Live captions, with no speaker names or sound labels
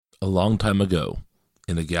A long time ago,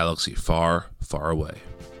 in a galaxy far, far away.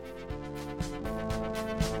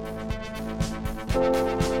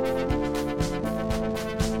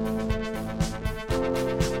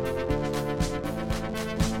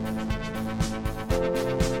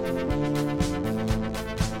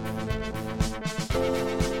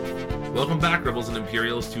 Welcome back, Rebels and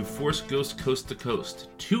Imperials, to Force Ghost Coast to Coast.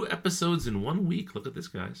 2 episodes in 1 week. Look at this,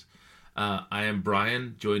 guys. I am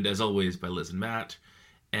Brian, joined as always by Liz and Matt.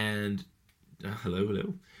 And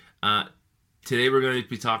hello. Today we're going to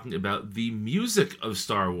be talking about the music of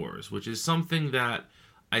Star Wars, which is something that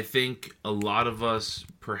I think a lot of us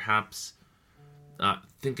perhaps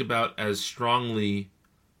think about as strongly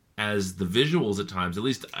as the visuals at times. At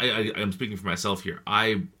least I'm speaking for myself here.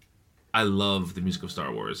 I love the music of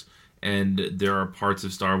Star Wars. And there are parts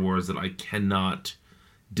of Star Wars that I cannot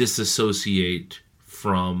disassociate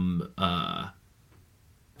from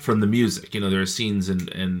the music. You know, there are scenes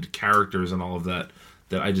and characters and all of that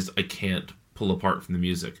I can't pull apart from the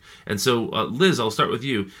music. And so, Liz, I'll start with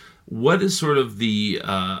you. What is sort of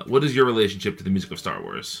what is your relationship to the music of Star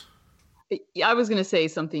Wars? I was going to say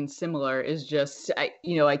something similar. Is just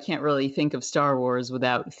I can't really think of Star Wars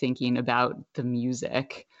without thinking about the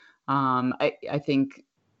music. I think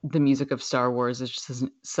the music of Star Wars is just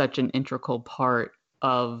such an integral part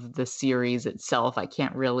of the series itself. I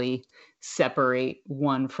can't really separate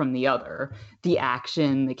one from the other. The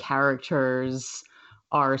action, the characters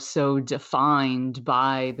are so defined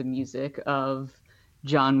by the music of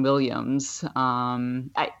John Williams.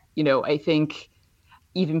 I think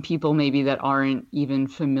even people maybe that aren't even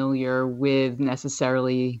familiar with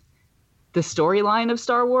necessarily the storyline of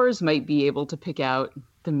Star Wars might be able to pick out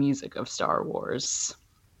the music of Star Wars.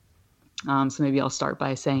 So maybe I'll start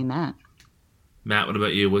by saying that. Matt, what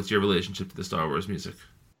about you? What's your relationship to the Star Wars music?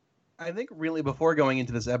 I think really before going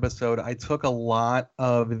into this episode, I took a lot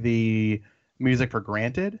of the music for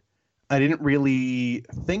granted. I didn't really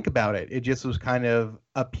think about it. It just was kind of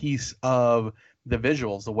a piece of the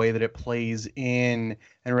visuals, the way that it plays in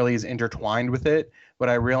and really is intertwined with it. What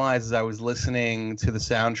I realized as I was listening to the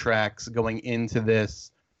soundtracks going into this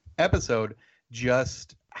episode,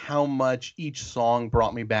 just how much each song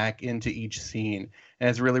brought me back into each scene. And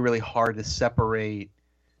it's really, really hard to separate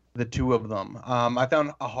the two of them. I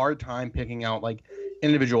found a hard time picking out like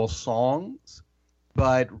individual songs,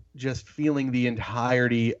 but just feeling the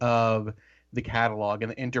entirety of the catalog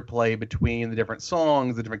and the interplay between the different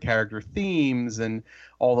songs, the different character themes, and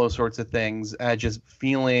all those sorts of things, just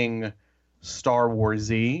feeling Star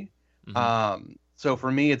Wars-y. Mm-hmm. So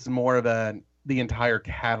for me, it's more of the entire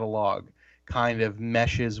catalog kind of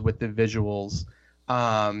meshes with the visuals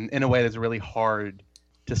in a way that's really hard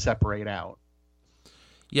to separate out.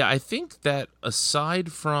 Yeah, I think that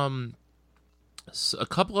aside from a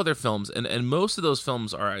couple other films, and most of those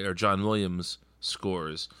films are John Williams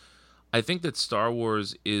scores, I think that Star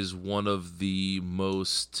Wars is one of the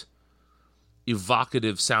most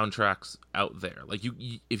evocative soundtracks out there. Like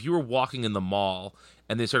if you were walking in the mall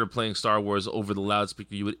and they started playing Star Wars over the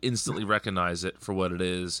loudspeaker, you would instantly recognize it for what it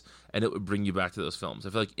is, and it would bring you back to those films. I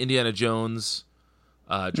feel like Indiana Jones,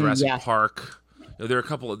 Jurassic Park. There are a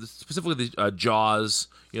couple of, specifically Jaws.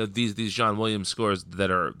 These John Williams scores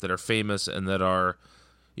that are famous and that are,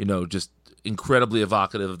 just incredibly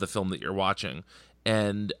evocative of the film that you're watching.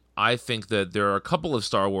 And I think that there are a couple of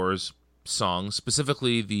Star Wars songs,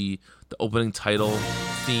 specifically the opening title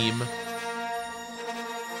theme.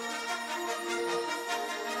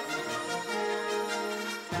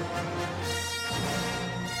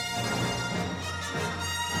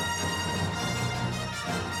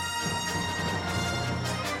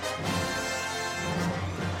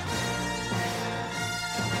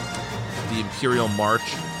 The Imperial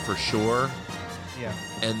March, for sure. Yeah.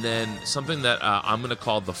 And then something that I'm going to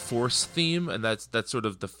call the Force theme, and that's sort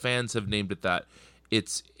of, the fans have named it that.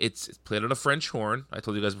 It's played on a French horn. I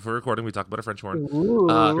told you guys before recording we talked about a French horn.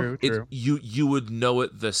 True. You would know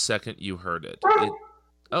it the second you heard it.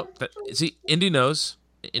 See, Indy knows.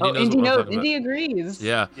 Indy agrees.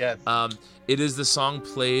 Yeah. Yes. It is the song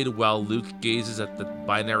played while Luke gazes at the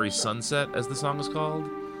binary sunset, as the song is called,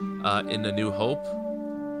 in A New Hope.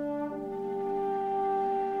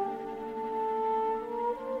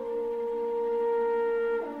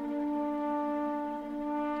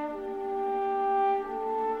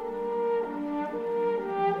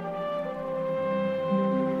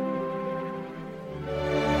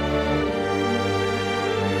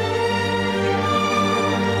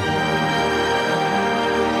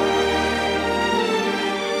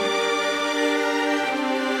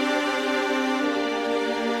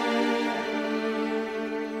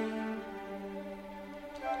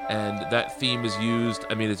 that theme is used.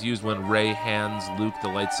 I mean, it's used when Rey hands Luke the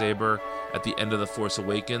lightsaber at the end of The Force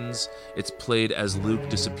Awakens. It's played as Luke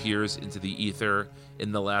disappears into the ether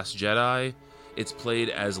in The Last Jedi. It's played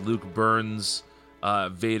as Luke burns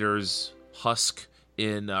Vader's husk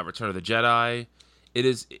in Return of the Jedi.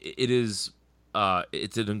 It's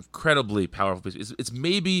an incredibly powerful piece. It's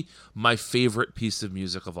maybe my favorite piece of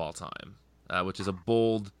music of all time, which is a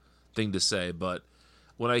bold thing to say, but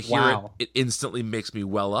when I hear it instantly makes me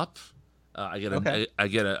well up. I get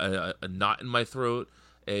a knot in my throat,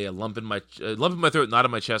 a lump in my throat, knot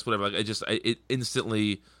in my chest, whatever. Like it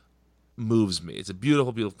instantly moves me. It's a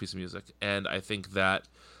beautiful, beautiful piece of music, and I think that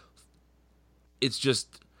it's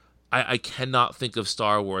just I cannot think of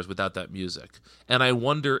Star Wars without that music, and I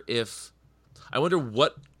wonder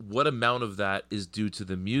what amount of that is due to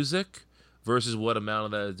the music versus what amount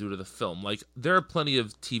of that is due to the film. Like, there are plenty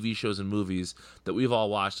of TV shows and movies that we've all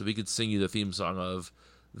watched that we could sing you the theme song of,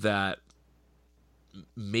 that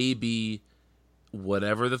maybe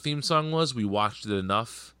whatever the theme song was, we watched it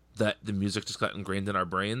enough that the music just got ingrained in our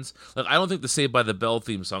brains. Like, I don't think the Saved by the Bell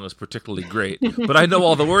theme song is particularly great, but I know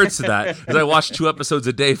all the words to that because I watched 2 episodes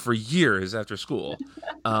a day for years after school.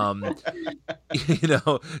 So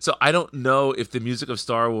I don't know if the music of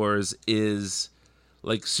Star Wars is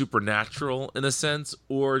like supernatural in a sense,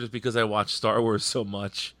 or just because I watch Star Wars so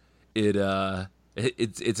much,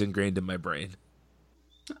 it's ingrained in my brain.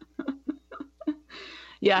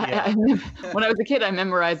 Yeah. When I was a kid, I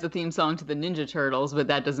memorized the theme song to the Ninja Turtles, but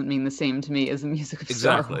that doesn't mean the same to me as the music of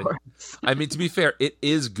Star Wars. I mean, to be fair, it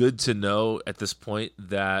is good to know at this point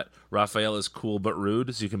that Raphael is cool but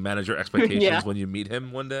rude, so you can manage your expectations when you meet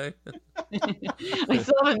him one day. I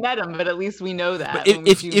still haven't met him, but at least we know that. But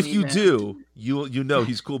if you do, you know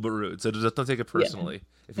he's cool but rude, so just don't take it personally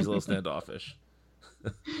if he's a little standoffish.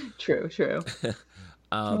 True.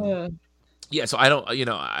 Yeah, so I don't,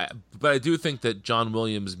 but I do think that John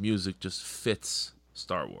Williams' music just fits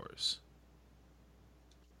Star Wars.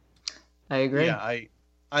 I agree. Yeah,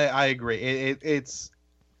 I agree. It's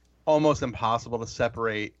almost impossible to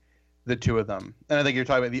separate the two of them. And I think you're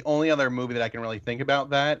talking about the only other movie that I can really think about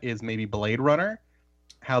that is maybe Blade Runner,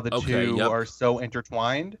 how the two are so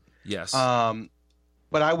intertwined. Yes.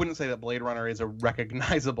 But I wouldn't say that Blade Runner is a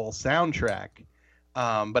recognizable soundtrack.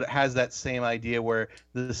 But it has that same idea where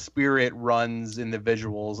the spirit runs in the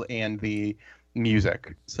visuals and the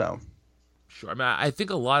music. So, sure. I mean, I think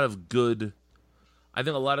a lot of good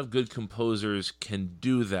composers can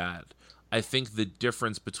do that. I think the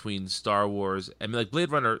difference between Star Wars, I mean, like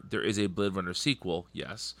Blade Runner, there is a Blade Runner sequel,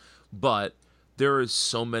 yes, but there are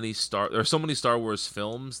so many Star Wars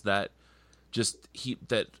films that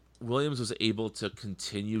that Williams was able to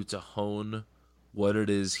continue to hone what it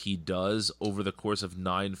is he does over the course of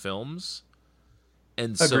 9 films.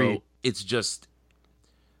 And so it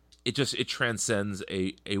transcends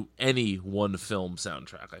any one film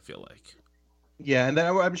soundtrack, I feel like. Yeah, and then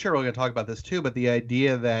I'm sure we're going to talk about this too, but the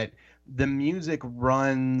idea that the music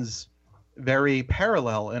runs very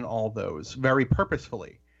parallel in all those, very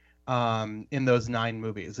purposefully, in those 9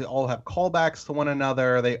 movies. They all have callbacks to one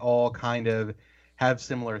another. They all kind of have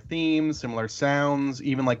similar themes, similar sounds.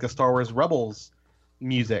 Even like the Star Wars Rebels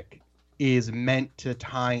music is meant to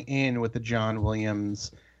tie in with the John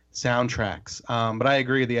Williams soundtracks. But I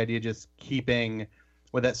agree with the idea of just keeping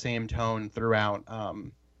with that same tone throughout.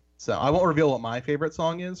 So I won't reveal what my favorite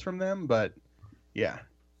song is from them, but yeah.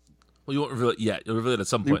 Well, you won't reveal it yet. You'll reveal it at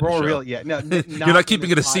some point. You won't reveal it yet. No, you're not keeping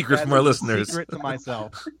it a secret from our listeners. Secret to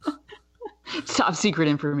myself. Top secret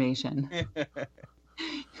information.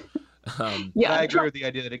 I agree with the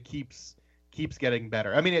idea that it keeps getting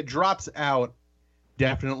better. I mean, it drops out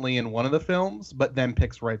definitely in one of the films, but then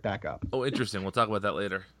picks right back up. Oh, interesting. We'll talk about that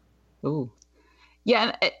later. Ooh.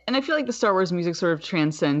 Yeah, and I feel like the Star Wars music sort of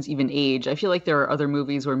transcends even age. I feel like there are other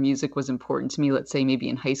movies where music was important to me, let's say maybe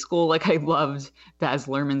in high school. Like I loved Baz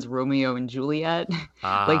Luhrmann's Romeo and Juliet,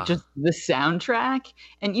 like just the soundtrack.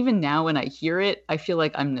 And even now when I hear it, I feel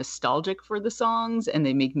like I'm nostalgic for the songs and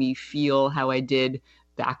they make me feel how I did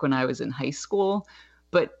back when I was in high school.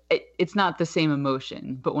 But it's not the same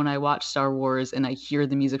emotion. But when I watch Star Wars and I hear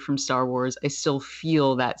the music from Star Wars, I still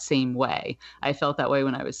feel that same way. I felt that way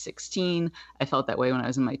when I was 16. I felt that way when I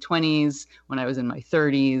was in my 20s, when I was in my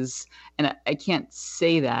 30s. And I can't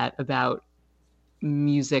say that about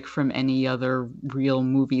music from any other real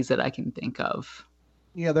movies that I can think of.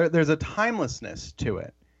 Yeah, there's a timelessness to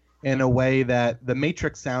it in a way that the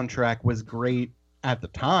Matrix soundtrack was great at the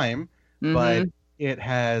time, but it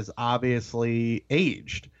has obviously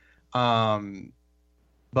aged. But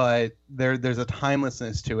there's a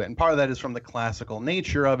timelessness to it. And part of that is from the classical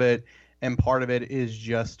nature of it. And part of it is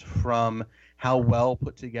just from how well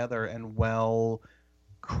put together and well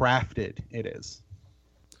crafted it is.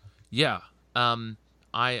 Yeah,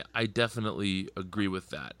 I definitely agree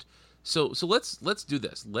with that. So let's do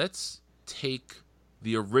this. Let's take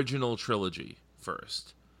the original trilogy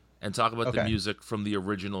first and talk about the Okay. music from the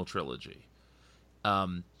original trilogy.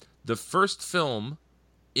 The first film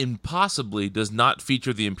impossibly does not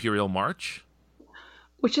feature the Imperial March.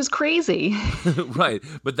 Which is crazy. Right,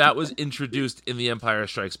 but that was introduced in The Empire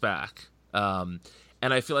Strikes Back. And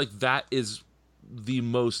I feel like that is the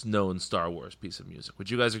most known Star Wars piece of music. Would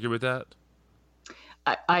you guys agree with that?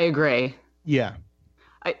 I agree. Yeah.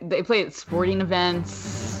 They play at sporting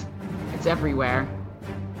events. It's everywhere.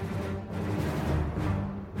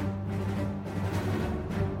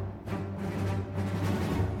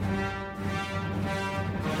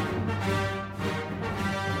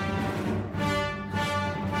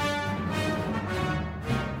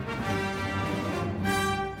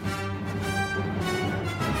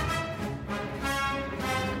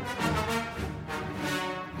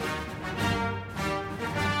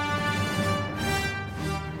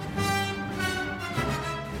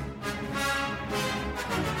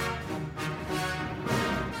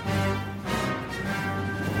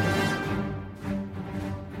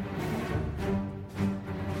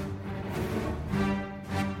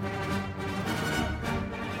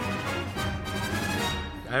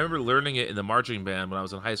 I remember learning it in the marching band when I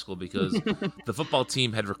was in high school because the football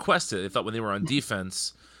team had requested it. They thought when they were on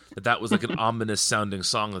defense that was like an ominous sounding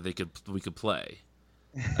song that we could play.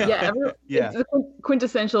 Yeah, Yeah. It's the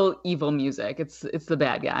quintessential evil music. It's the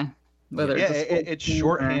bad guy. Whether Yeah, it's a it's team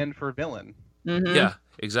shorthand for villain. Mhm. Yeah,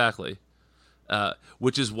 exactly.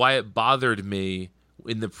 Which is why it bothered me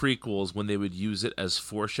in the prequels when they would use it as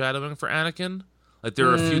foreshadowing for Anakin. Like there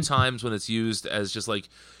are a few times when it's used as just like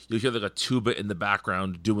you'll hear like a tuba in the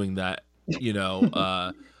background doing that, and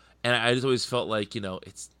I just always felt like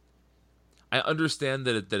I understand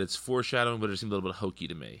that it's foreshadowing, but it seemed a little bit hokey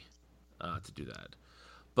to me to do that.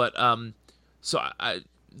 But so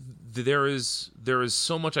there is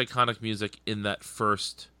so much iconic music in that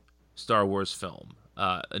first Star Wars film,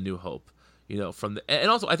 A New Hope. And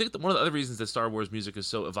also I think that one of the other reasons that Star Wars music is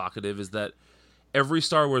so evocative is that every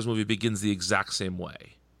Star Wars movie begins the exact same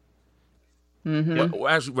way. Mhm. Well,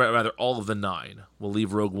 actually, rather, all of the 9. We'll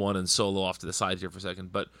leave Rogue One and Solo off to the side here for a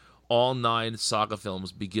second, but all 9 saga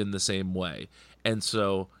films begin the same way. And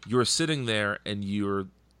so you're sitting there and you're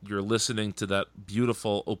listening to that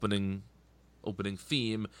beautiful opening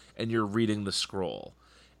theme, and you're reading the scroll.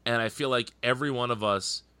 And I feel like every one of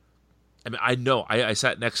us. I mean, I know I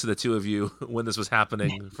sat next to the two of you when this was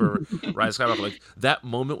happening for Rise of Skywalker. Like that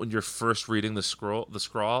moment when you're first reading the scroll.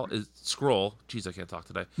 Jeez, I can't talk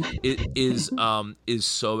today. It is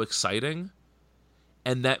so exciting,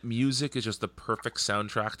 and that music is just the perfect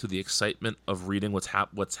soundtrack to the excitement of reading what's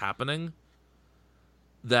happening.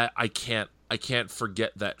 That I can't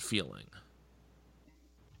forget that feeling.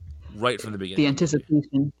 Right from the beginning. The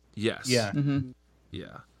anticipation. Yes. Yeah. Mhm.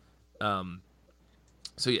 Yeah.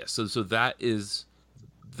 So that is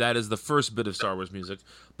the first bit of Star Wars music.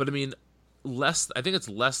 But I mean, I think it's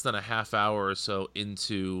less than a half hour or so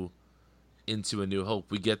into A New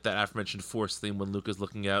Hope, we get that aforementioned Force theme when Luke is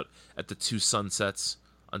looking out at the 2 sunsets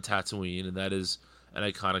on Tatooine, and that is an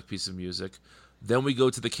iconic piece of music. Then we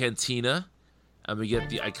go to the cantina, and we get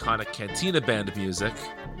the iconic Cantina Band music,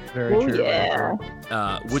 Very Oh true. very yeah.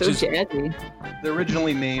 true. which So is jazzy. The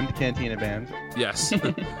originally named Cantina Band. yes,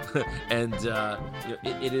 and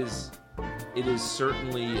it is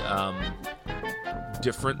certainly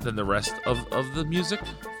different than the rest of the music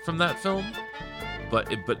from that film,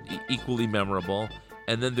 but equally memorable.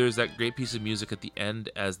 And then there's that great piece of music at the end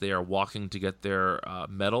as they are walking to get their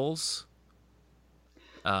medals.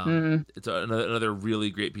 It's another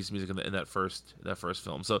really great piece of music in that first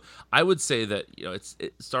film. So I would say that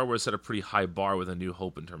Star Wars set a pretty high bar with A New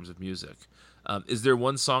Hope in terms of music. Is there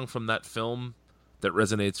one song from that film that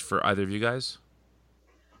resonates for either of you guys?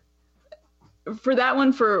 For that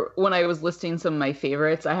one, for when I was listing some of my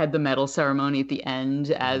favorites, I had the medal ceremony at the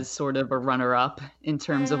end as sort of a runner-up in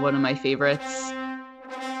terms of one of my favorites.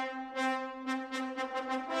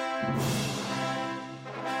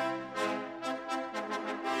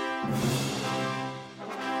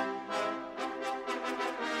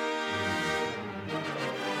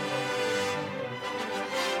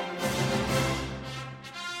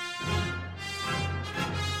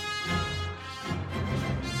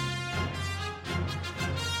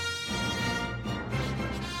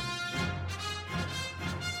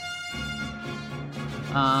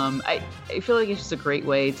 I feel like it's just a great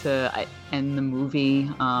way to end the movie,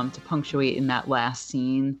 to punctuate in that last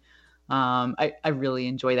scene. I really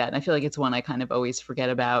enjoy that, and I feel like it's one I kind of always forget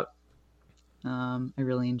about. I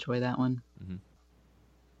really enjoy that one. Mm-hmm.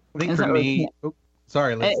 I think for me,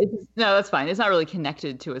 sorry, Liz. No, that's fine. It's not really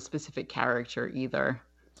connected to a specific character either.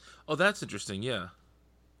 Oh, that's interesting. Yeah.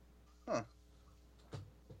 Huh.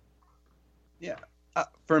 Yeah.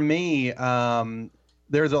 For me,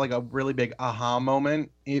 there's like a really big aha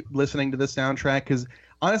moment listening to the soundtrack, because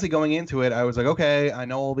honestly, going into it, I was like, okay, I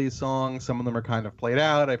know all these songs. Some of them are kind of played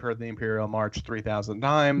out. I've heard the Imperial March 3,000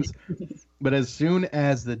 times. But as soon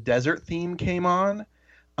as the desert theme came on,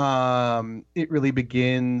 it really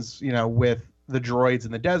begins, with the droids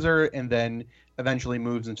in the desert, and then eventually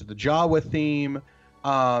moves into the Jawa theme.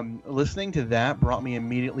 Listening to that brought me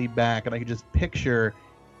immediately back, and I could just picture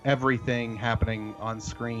everything happening on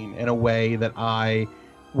screen in a way that I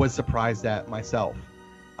was surprised at myself.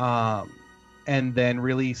 And then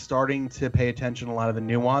really starting to pay attention to a lot of the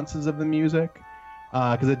nuances of the music.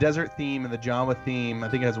 Because the desert theme and the Jawa theme, I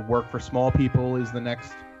think it has Work for Small People is the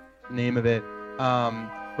next name of it.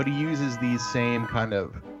 But he uses these same kind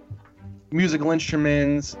of musical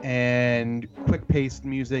instruments and quick-paced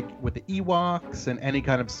music with the Ewoks and any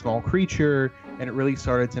kind of small creature, and it really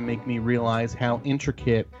started to make me realize how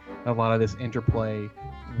intricate a lot of this interplay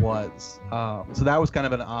was. So that was kind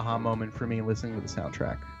of an aha moment for me listening to the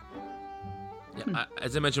soundtrack. Yeah,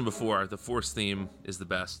 as I mentioned before, the Force theme is the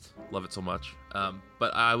best. Love it so much.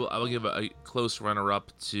 But I will give a close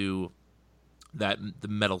runner-up to the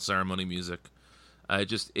medal ceremony music.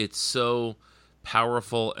 It's so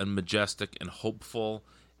powerful and majestic and hopeful,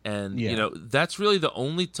 and that's really the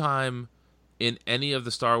only time in any of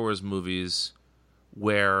the Star Wars movies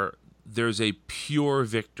where there's a pure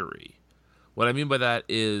victory. What I mean by that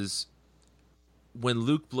is when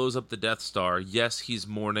Luke blows up the Death Star, yes, he's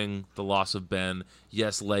mourning the loss of Ben.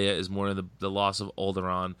 Yes, Leia is mourning the loss of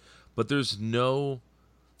Alderaan. But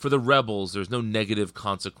for the rebels, there's no negative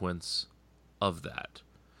consequence of that.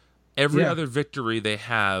 Every other victory they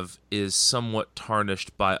have is somewhat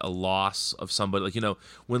tarnished by a loss of somebody. Like,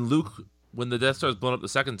 when the Death Star is blown up the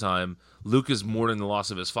second time, Luke is mourning the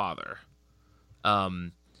loss of his father.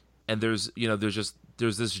 And there's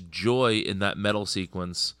this joy in that metal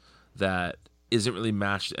sequence that isn't really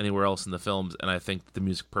matched anywhere else in the films, and I think the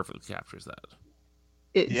music perfectly captures that.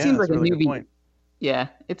 It seems like a new point. Yeah,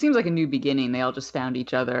 it seems like a new beginning. They all just found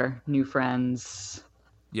each other, new friends.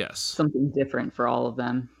 Yes. Something different for all of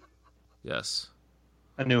them. Yes.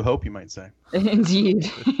 A new hope, you might say. Indeed.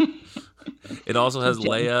 It also has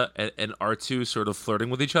Leia and R2 sort of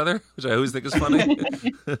flirting with each other, which I always think is funny.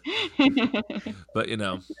 But,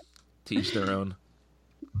 to each their own.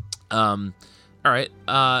 All right.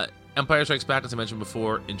 Empire Strikes Back, as I mentioned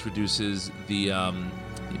before, introduces the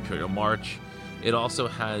Imperial March. It also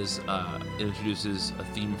it introduces a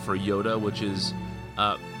theme for Yoda, which is,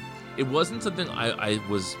 it wasn't something I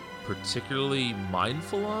was particularly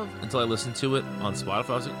mindful of until I listened to it on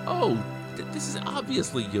Spotify. I was like, oh, this is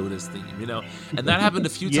obviously Yoda's theme, And that happened a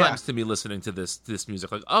few times to me listening to this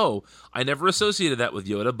music. Like, oh, I never associated that with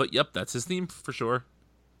Yoda, but yep, that's his theme for sure.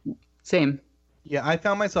 Same. Yeah, I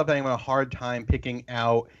found myself having a hard time picking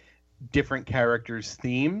out different characters'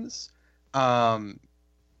 themes. I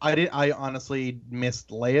honestly missed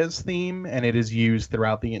Leia's theme, and it is used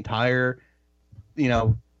throughout the entire,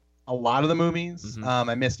 a lot of the movies. Mm-hmm.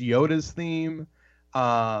 I missed Yoda's theme.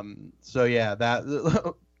 So yeah,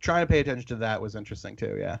 that trying to pay attention to that was interesting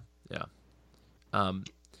too. Yeah. Yeah.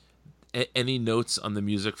 Any notes on the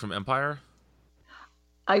music from Empire?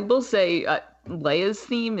 I will say Leia's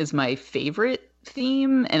theme is my favorite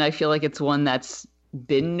theme, and I feel like it's one that's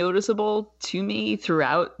been noticeable to me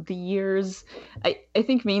throughout the years. I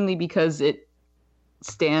think mainly because it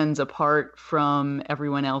stands apart from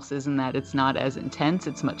everyone else's in that it's not as intense.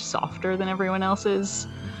 It's much softer than everyone else's.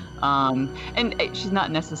 And she's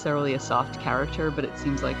not necessarily a soft character, but it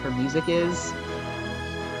seems like her music is.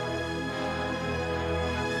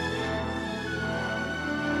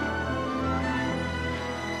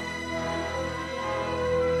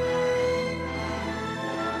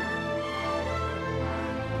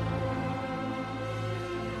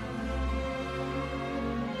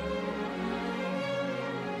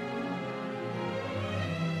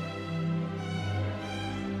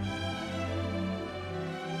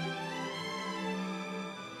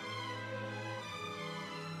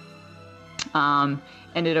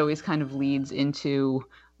 And it always kind of leads into,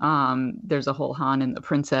 there's a whole Han and the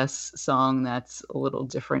Princess song that's a little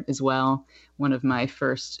different as well. One of my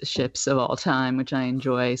first ships of all time, which I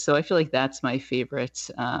enjoy. So I feel like that's my favorite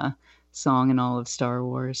song in all of Star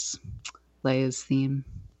Wars, Leia's theme.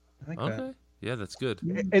 Okay. Yeah, that's good.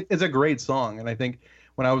 It's a great song. And I think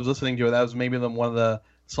when I was listening to it, that was maybe one of the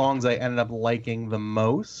songs I ended up liking the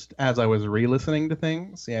most as I was re-listening to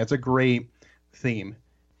things. Yeah, it's a great theme.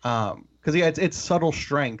 Because yeah, it's subtle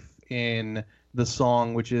strength in the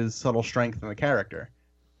song, which is subtle strength in the character.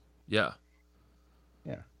 Yeah.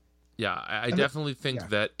 Yeah. Yeah, I definitely think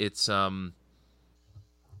that it's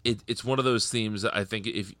it's one of those themes that I think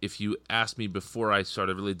if you asked me before I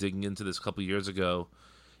started really digging into this a couple years ago,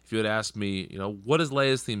 if you had asked me, what does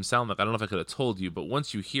Leia's theme sound like? I don't know if I could have told you, but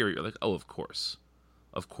once you hear it, you're like, oh, of course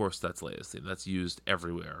that's Leia's theme. That's used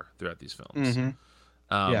everywhere throughout these films. Mm-hmm.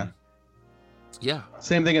 Yeah.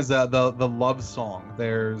 Same thing as the love song.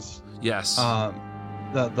 There's the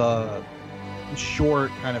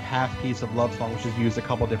short kind of half piece of love song, which is used a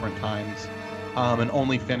couple different times, and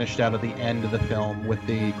only finished out at the end of the film with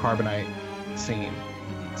the carbonite scene.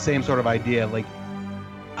 Same sort of idea. Like,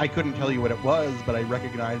 I couldn't tell you what it was, but I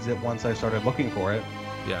recognized it once I started looking for it.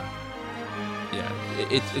 Yeah.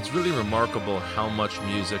 It's really remarkable how much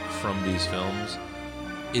music from these films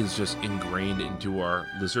is just ingrained into our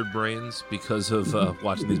lizard brains because of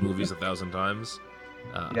watching these movies 1,000 times.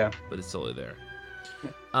 But it's totally there.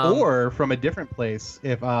 Or from a different place,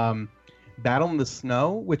 if Battle in the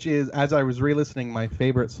Snow, which is, as I was re-listening, my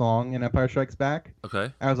favorite song in Empire Strikes Back.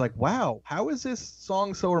 Okay. I was like, wow, how is this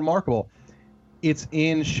song so remarkable? It's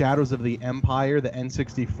in Shadows of the Empire, the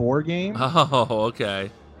N64 game. Oh, okay.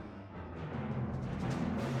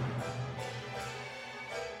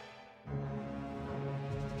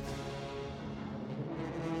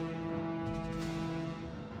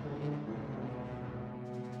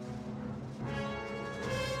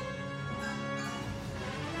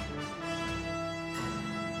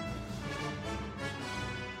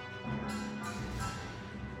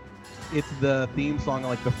 It's the theme song on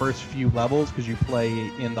like the first few levels because you play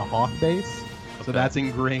in the Hoth base. Okay. So that's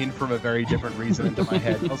ingrained from a very different reason into my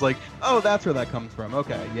head. I was like, oh, that's where that comes from.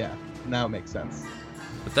 Okay, yeah, now it makes sense.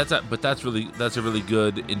 But that's a really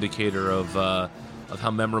good indicator of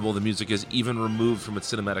how memorable the music is, even removed from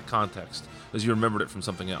its cinematic context, because you remembered it from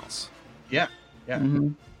something else. Yeah. Mm-hmm.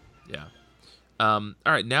 Yeah. All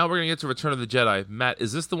right, now we're gonna get to Return of the Jedi. Matt,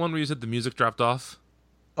 is this the one where you said the music dropped off?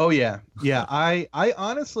 Oh yeah. I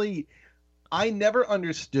honestly, I never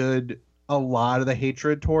understood a lot of the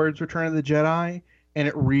hatred towards Return of the Jedi, and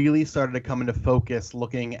it really started to come into focus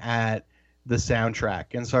looking at the soundtrack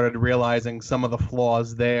and started realizing some of the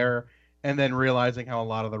flaws there, and then realizing how a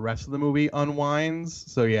lot of the rest of the movie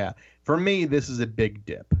unwinds. So yeah, for me, this is a big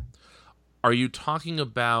dip. Are you talking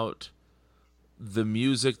about the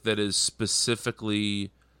music that is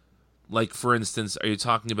specifically, like, for instance, are you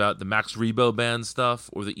talking about the Max Rebo Band stuff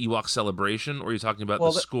or the Ewok Celebration, or are you talking about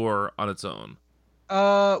the score on its own?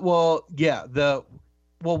 Well, yeah.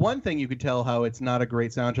 One thing you could tell how it's not a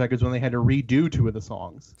great soundtrack is when they had to redo two of the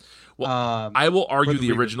songs. Well, I will argue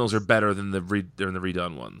the originals are better than the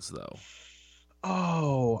redone ones, though.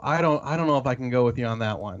 Oh, I don't know if I can go with you on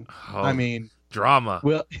that one. Oh, I mean, drama.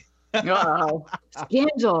 Well,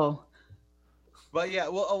 Scandal. But yeah,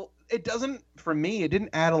 well, it doesn't, for me, it didn't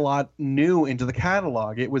add a lot new into the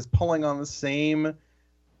catalog. It was pulling on the same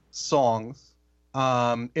songs.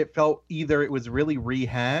 It felt either it was really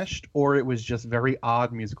rehashed or it was just very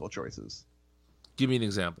odd musical choices. Give me an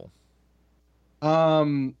example.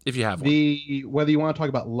 If you have one. Whether you want to talk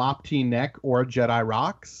about Lop-T Neck or Jedi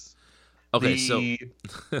Rocks. Okay,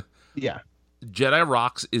 yeah. Jedi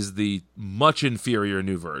Rocks is the much inferior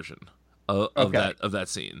new version of that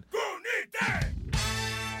scene.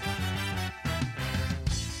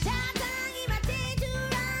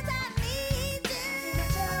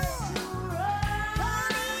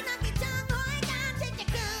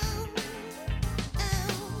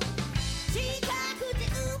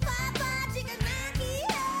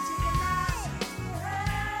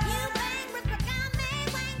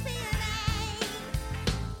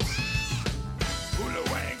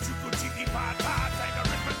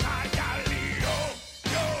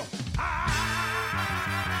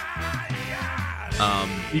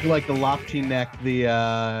 You like the Lop-T Neck,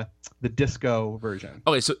 the disco version.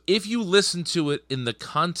 Okay, so if you listen to it in the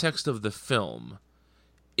context of the film,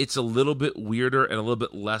 it's a little bit weirder and a little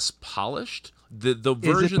bit less polished. The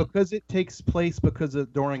version, is it because it takes place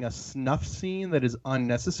during a snuff scene that is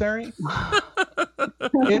unnecessary? As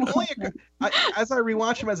I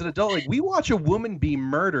rewatch him as an adult, like, we watch a woman be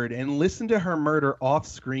murdered and listen to her murder off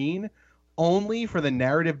screen only for the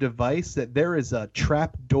narrative device that there is a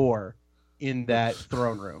trap door in that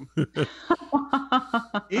throne room.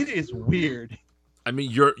 It is weird. I mean,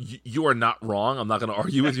 you are not wrong. I'm not going to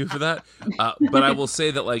argue with you for that. But I will say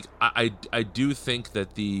that, like, I do think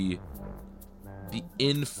that the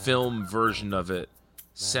in-film version of it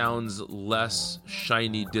sounds less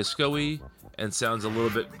shiny disco-y and sounds a little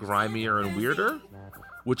bit grimier and weirder,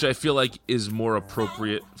 which I feel like is more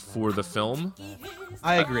appropriate for the film.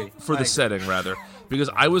 I agree. For the setting, rather. Because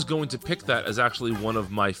I was going to pick that as actually one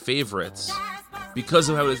of my favorites. Because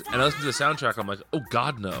of how it is, and I listened to the soundtrack, I'm like, oh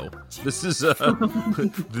God, no! This is this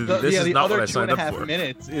is not what I signed up for. The other 2.5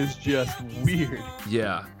 minutes is just weird.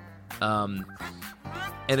 Yeah, and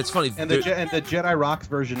it's funny. And the Jedi Rocks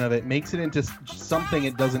version of it makes it into something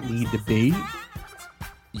it doesn't need to be.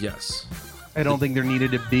 Yes, I don't think there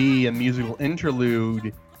needed to be a musical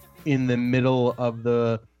interlude in the middle of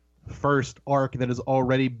the first arc that is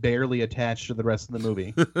already barely attached to the rest of the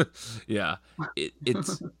movie. Yeah,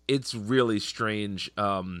 it's really strange.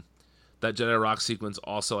 That Jedi Rock sequence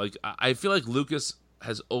also, like, I feel like Lucas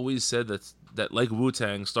has always said that like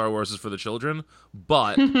Wu-Tang, Star Wars is for the children,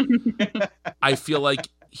 but I feel like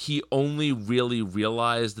he only really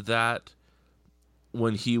realized that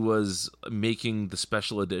when he was making the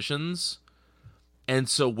special editions, and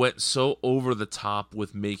so went so over the top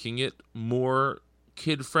with making it more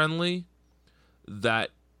kid friendly that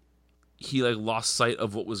he like lost sight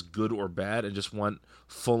of what was good or bad and just went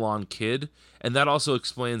full on kid. And that also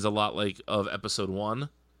explains a lot like of episode 1,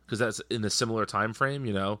 because that's in a similar time frame,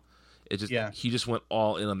 you know. It just he just went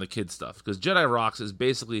all in on the kid stuff, because Jedi Rocks is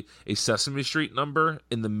basically a Sesame Street number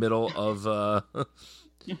in the middle of of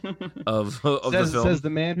the film. Says the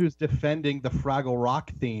man who's defending the Fraggle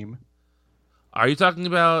Rock theme. Are you talking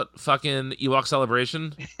about fucking Ewok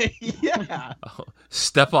Celebration? Yeah. Oh,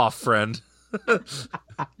 step off, friend.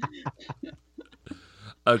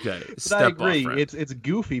 Okay, step I agree. Off, it's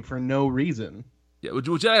goofy for no reason. Yeah,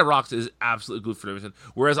 Jedi Rocks is absolutely goofy for no reason.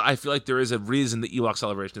 Whereas I feel like there is a reason the Ewok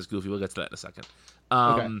Celebration is goofy. We'll get to that in a second.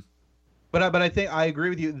 Okay. But I think I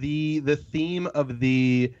agree with you. The theme of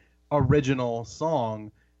the original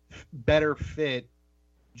song better fit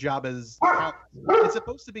Jabba's. It's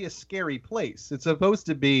supposed to be a scary place. It's supposed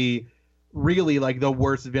to be really like the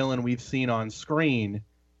worst villain we've seen on screen,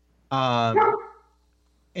 and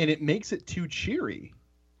it makes it too cheery.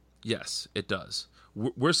 Yes, it does.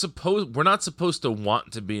 We're not supposed to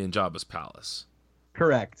want to be in Jabba's palace.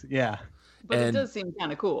 Correct. Yeah. But it does seem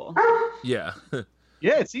kind of cool. Yeah.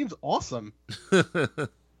 Yeah, it seems awesome.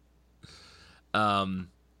 Yeah,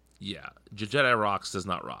 Jedi Rocks does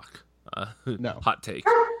not rock. No. Hot take.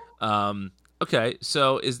 Okay,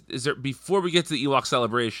 so is there, before we get to the Ewok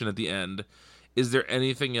Celebration at the end, is there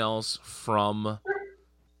anything else from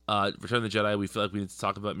Return of the Jedi we feel like we need to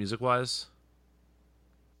talk about music-wise?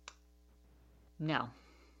 No.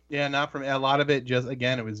 Yeah, not from a lot of it. Just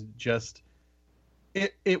again, it was just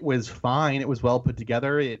it was fine. It was well put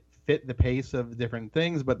together. It fit the pace of different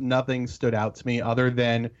things, but nothing stood out to me other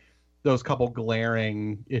than those couple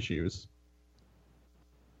glaring issues.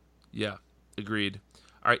 Yeah, agreed.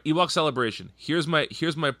 All right, Ewok Celebration. Here's my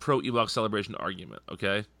pro Ewok Celebration argument.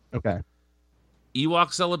 Okay. Okay.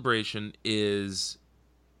 Ewok Celebration is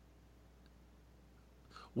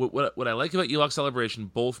what I like about Ewok Celebration,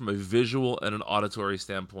 both from a visual and an auditory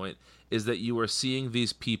standpoint, is that you are seeing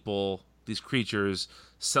these people, these creatures,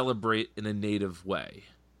 celebrate in a native way.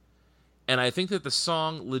 And I think that the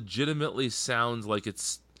song legitimately sounds like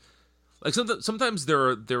it's like sometimes there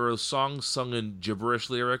are songs sung in gibberish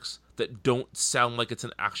lyrics that don't sound like it's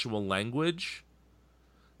an actual language.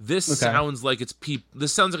 This sounds like it's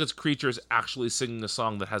This sounds like it's creatures actually singing a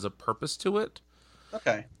song that has a purpose to it.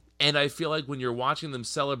 Okay. And I feel like when you're watching them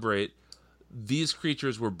celebrate, these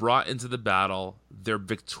creatures were brought into the battle. They're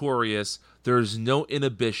victorious. There's no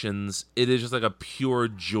inhibitions. It is just like a pure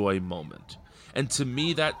joy moment. And to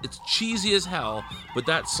me, that it's cheesy as hell, but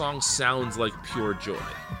that song sounds like pure joy.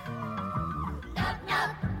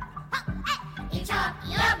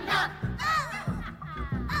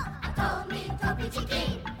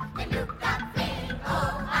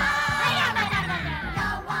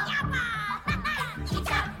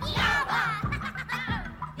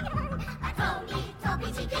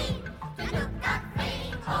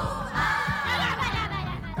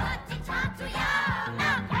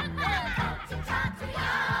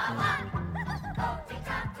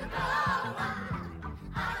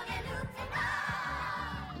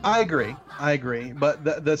 I agree. But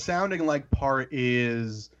the sounding like part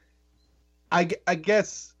is, I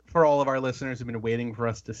guess for all of our listeners who've been waiting for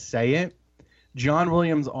us to say it, John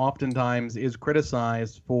Williams oftentimes is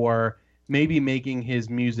criticized for maybe making his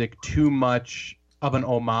music too much of an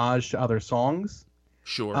homage to other songs.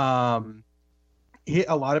 Sure.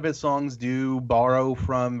 A lot of his songs do borrow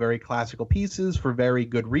from very classical pieces for very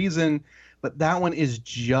good reason, but that one is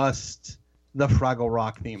just the Fraggle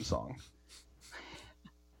Rock theme song.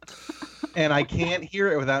 And I can't hear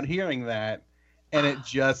it without hearing that. And it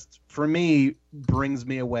just, for me, brings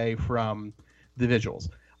me away from the visuals.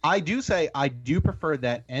 I do prefer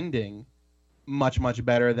that ending much, much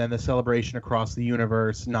better than the celebration across the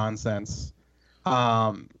universe nonsense.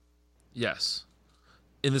 Yes.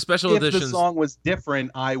 In the special editions, if the song was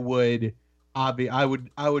different, I would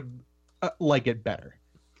like it better.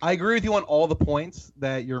 I agree with you on all the points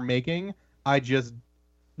that you're making.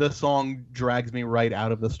 The song drags me right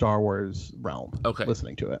out of the Star Wars realm. Okay.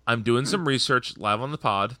 Listening to it. I'm doing some research live on the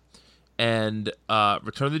pod, and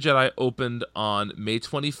Return of the Jedi opened on May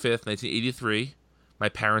 25th, 1983, my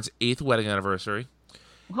parents' 8th wedding anniversary.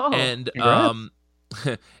 Whoa. And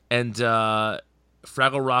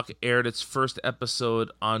Fraggle Rock aired its first episode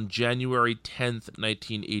on January 10th,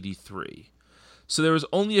 1983. So there was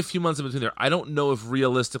only a few months in between there. I don't know if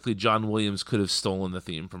realistically John Williams could have stolen the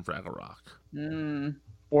theme from Fraggle Rock.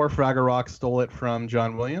 Or Fraggle Rock stole it from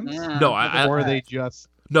John Williams. Yeah. No, they just.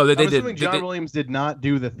 No, they I'm did. assuming John Williams did not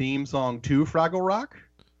do the theme song to Fraggle Rock.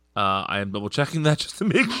 I am double checking that just to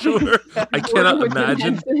make sure. I cannot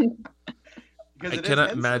imagine. I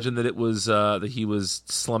cannot imagine that it was that he was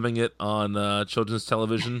slumming it on children's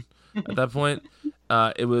television at that point.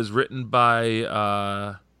 It was written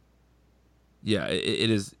by. It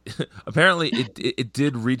is. Apparently, it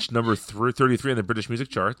did reach number 33 in the British music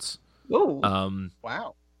charts. Oh.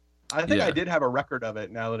 Wow. I think I did have a record of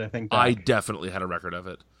it now that I think back. I definitely had a record of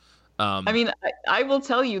it. I mean, I will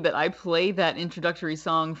tell you that I play that introductory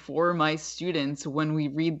song for my students when we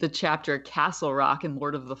read the chapter Castle Rock in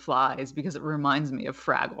Lord of the Flies because it reminds me of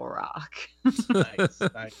Fraggle Rock. Nice.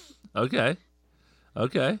 Okay.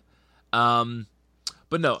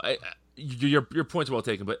 But no, your point's well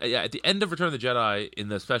taken. But yeah, at the end of Return of the Jedi in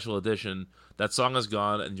the special edition, that song is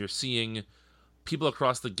gone, and you're seeing people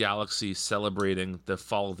across the galaxy celebrating the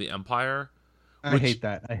fall of the Empire. I hate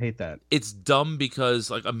that. It's dumb because,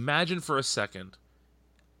 like, imagine for a second,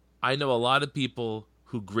 I know a lot of people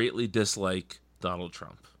who greatly dislike Donald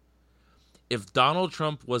Trump. If Donald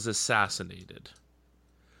Trump was assassinated,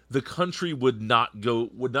 the country would not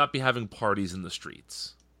be having parties in the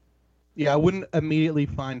streets. Yeah, I wouldn't immediately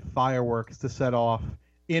find fireworks to set off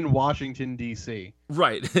in Washington, D.C.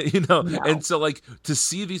 Right. And so, like, to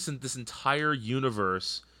see this entire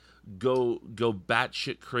universe go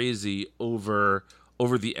batshit crazy over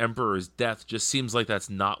the Emperor's death just seems like that's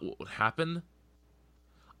not what would happen.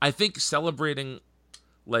 I think celebrating,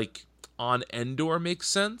 like, on Endor makes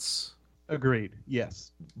sense. Agreed,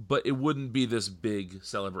 yes. But it wouldn't be this big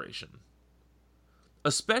celebration.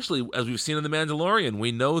 Especially, as we've seen in The Mandalorian,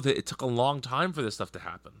 we know that it took a long time for this stuff to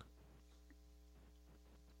happen.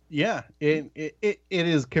 Yeah, it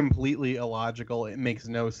is completely illogical. It makes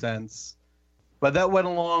no sense. But that went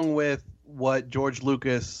along with what George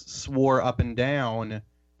Lucas swore up and down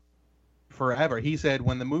forever. He said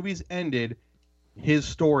when the movies ended, his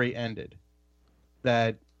story ended.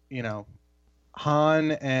 That,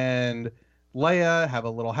 Han and Leia have a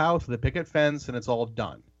little house with a picket fence and it's all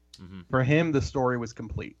done. Mm-hmm. For him, the story was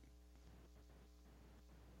complete.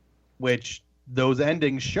 Which those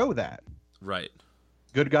endings show that. Right.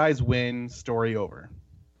 Good guys win, story over.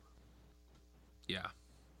 Yeah.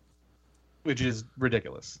 Which is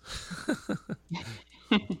ridiculous.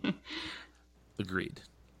 Agreed.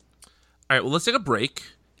 All right, well, let's take a break.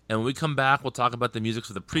 And when we come back, we'll talk about the music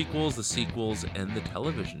for the prequels, the sequels, and the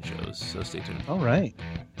television shows. So stay tuned. All right.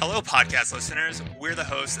 Hello, podcast listeners. We're the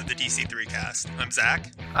hosts of the DC3 cast. I'm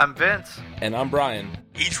Zach. I'm Vince. And I'm Brian.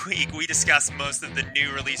 Each week, we discuss most of the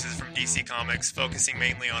new releases from DC Comics, focusing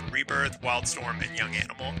mainly on Rebirth, Wildstorm, and Young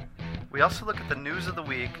Animal. We also look at the news of the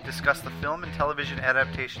week, discuss the film and television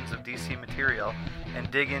adaptations of DC material,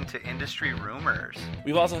 and dig into industry rumors.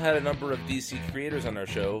 We've also had a number of DC creators on our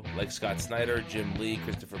show, like Scott Snyder, Jim Lee,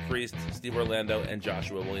 Christopher Priest, Steve Orlando, and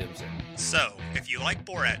Joshua Williamson. So, if you like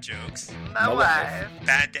Borat jokes, my wife,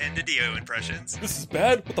 bad Dan DiDio impressions, this is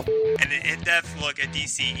bad, what the and an in-depth look at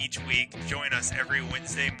DC each week, join us every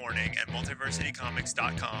Wednesday morning at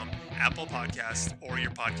multiversitycomics.com, Apple Podcasts, or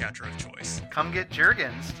your podcatcher of choice. Come get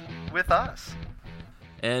Jurgens with us.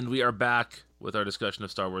 And we are back with our discussion of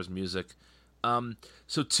Star Wars music.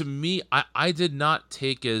 So to me, I did not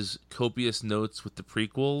take as copious notes with the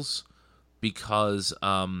prequels because,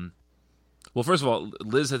 well, first of all,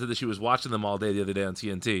 Liz said that she was watching them all day the other day on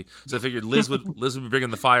TNT, so I figured Liz would be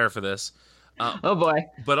bringing the fire for this. Oh boy!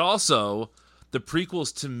 But also, the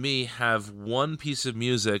prequels to me have one piece of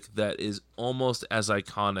music that is almost as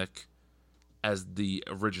iconic as the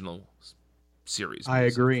original series. I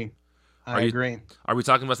agree. I agree. Are we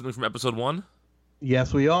talking about something from episode 1?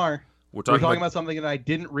 Yes, we are. We're talking about something that I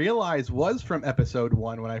didn't realize was from episode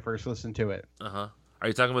 1 when I first listened to it. Uh-huh. Are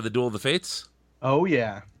you talking about the Duel of the Fates? Oh,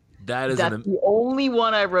 yeah. That is That's the only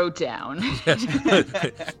one I wrote down.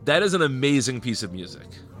 that is an amazing piece of music.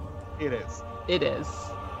 It is. It is.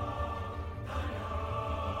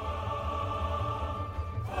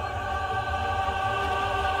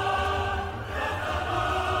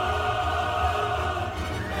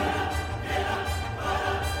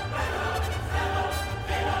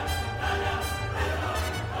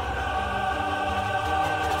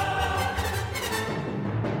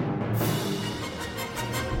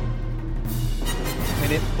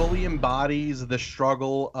 And it fully embodies the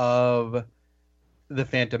struggle of the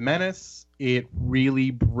Phantom Menace. It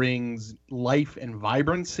really brings life and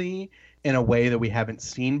vibrancy in a way that we haven't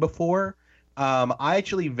seen before. I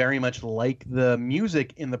actually very much like the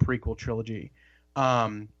music in the prequel trilogy,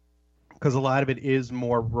 because a lot of it is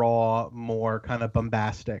more raw, more kind of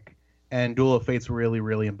bombastic, and Duel of Fates really,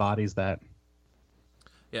 really embodies that.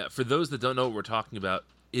 Yeah, for those that don't know what we're talking about,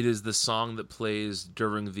 it is the song that plays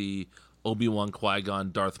during the Obi-Wan,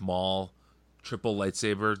 Qui-Gon, Darth Maul triple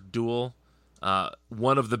lightsaber duel.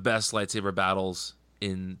 One of the best lightsaber battles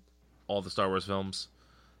in all the Star Wars films.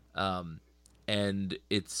 And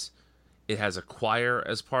it has a choir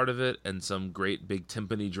as part of it and some great big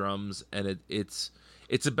timpani drums, and it's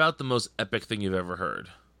about the most epic thing you've ever heard.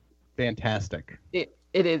 Fantastic. It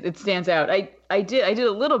is. It stands out. I did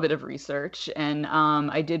a little bit of research, and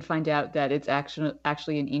I did find out that it's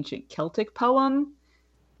actually an ancient Celtic poem.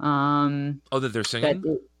 That they're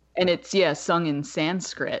singing? And it's sung in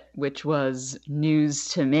Sanskrit, which was news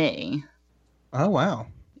to me. Oh wow.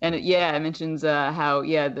 And it mentions how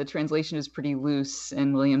the translation is pretty loose,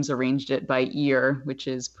 and Williams arranged it by ear, which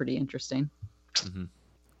is pretty interesting. Mm-hmm.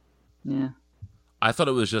 Yeah. I thought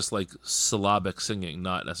it was just like syllabic singing,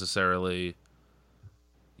 not necessarily,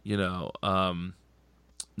 not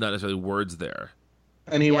necessarily words there.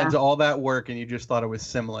 And he went to all that work, and you just thought it was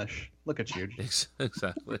Simlish. Look at you.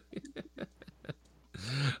 Exactly.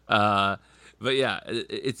 But yeah,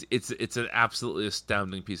 it's an absolutely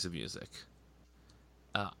astounding piece of music.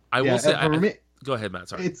 I will say, go ahead, Matt.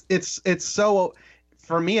 Sorry. It's so,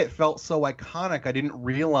 for me, it felt so iconic. I didn't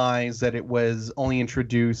realize that it was only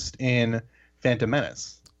introduced in Phantom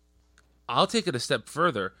Menace. I'll take it a step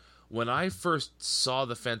further. When I first saw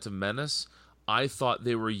the Phantom Menace, I thought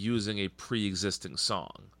they were using a pre-existing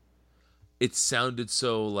song. It sounded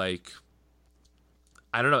so like,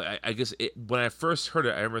 I don't know. I guess when I first heard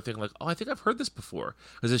it, I remember thinking like, oh, I think I've heard this before,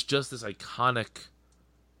 because it's just this iconic.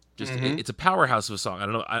 Just it's a powerhouse of a song. I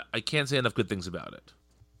don't know. I can't say enough good things about it.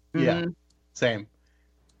 Yeah, same.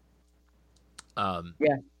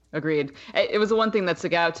 Yeah, agreed. It was the one thing that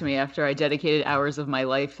stuck out to me after I dedicated hours of my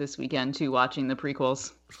life this weekend to watching the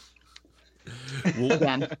prequels.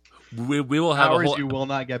 Again, we will have hours a whole, you will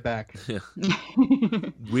not get back. Yeah.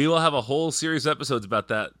 We will have a whole series of episodes about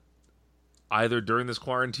that, either during this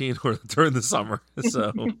quarantine or during the summer.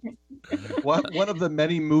 So, one of the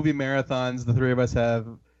many movie marathons the three of us have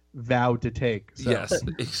vowed to take. So. Yes,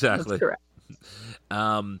 exactly. That's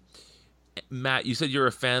correct. Matt, you said you're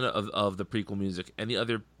a fan of the prequel music. Any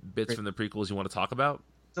other bits from the prequels you want to talk about?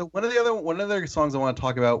 So one of the other songs I want to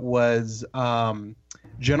talk about was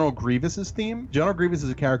General Grievous's theme. General Grievous is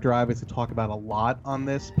a character I obviously talk about a lot on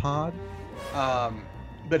this pod,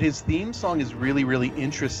 but his theme song is really, really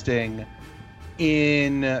interesting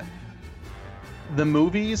in the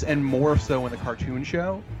movies and more so in the cartoon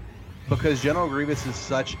show, because General Grievous is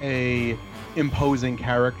such a imposing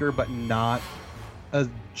character, but not a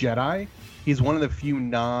Jedi. He's one of the few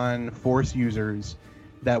non-Force users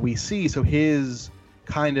that we see, so his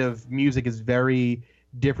kind of music is very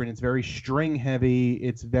different. It's very string heavy.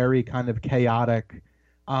 It's very kind of chaotic,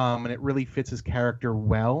 and it really fits his character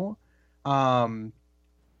well. And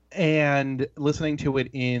listening to it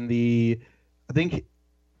I think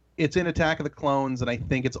it's in Attack of the Clones, and I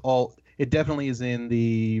think it definitely is in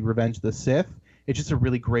the Revenge of the Sith. It's just a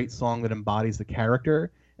really great song that embodies the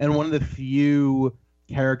character, and one of the few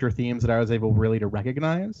character themes that I was able really to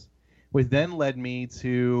recognize, which then led me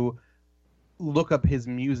to look up his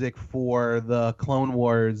music for the Clone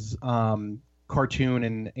Wars cartoon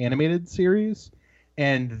and animated series.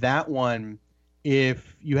 And that one,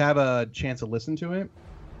 if you have a chance to listen to it,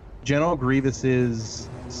 General Grievous's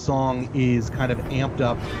song is kind of amped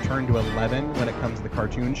up, turned to 11 when it comes to the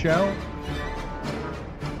cartoon show.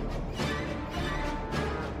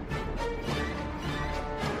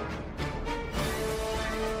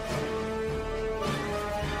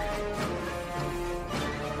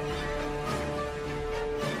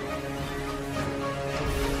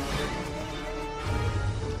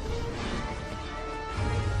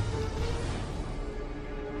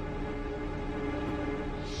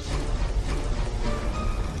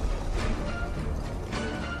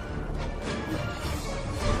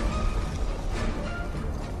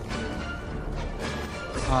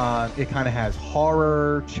 It kind of has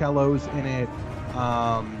horror cellos in it.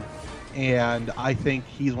 And I think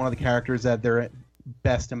he's one of the characters that they're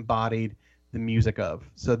best embodied the music of.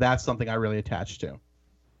 So that's something I really attached to.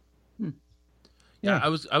 Yeah, I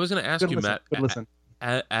was going to ask you, listen. Matt, Good listen.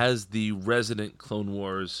 as the resident Clone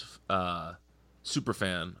Wars super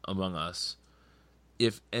fan among us,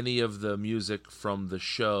 if any of the music from the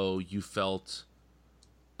show you felt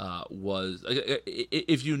was,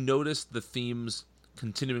 if you noticed the themes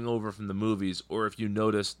continuing over from the movies, or if you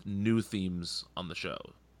noticed new themes on the show.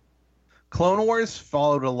 Clone Wars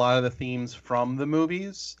followed a lot of the themes from the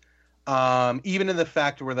movies, even in the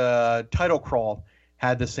fact where the title crawl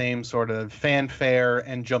had the same sort of fanfare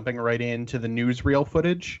and jumping right into the newsreel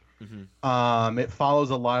footage. Mm-hmm. It follows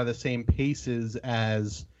a lot of the same paces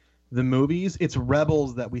as the movies. It's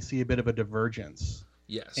Rebels that we see a bit of a divergence.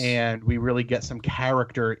 Yes. And we really get some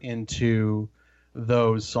character into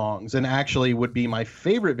those songs, and actually would be my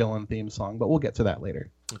favorite villain theme song, but we'll get to that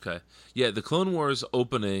later. Okay. Yeah, the Clone Wars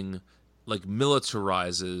opening like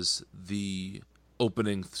militarizes the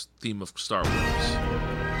opening theme of Star Wars.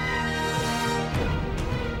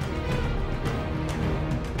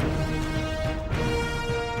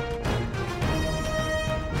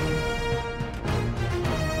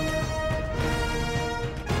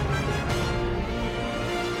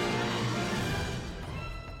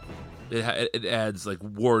 It adds like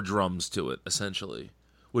war drums to it, essentially,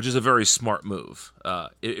 which is a very smart move.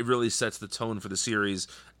 It really sets the tone for the series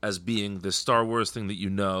as being the Star Wars thing that you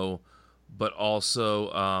know, but also,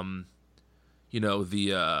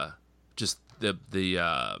 the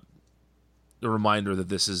reminder that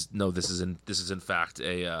this is in fact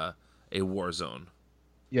a war zone.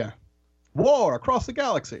 Yeah, war across the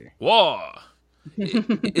galaxy. War.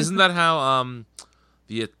 Isn't that how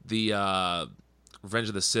the Revenge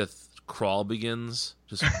of the Sith crawl begins?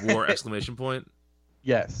 Just war exclamation point.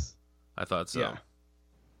 Yes, I thought so. Yeah.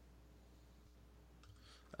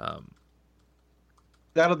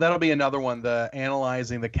 That'll be another one. The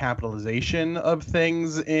analyzing the capitalization of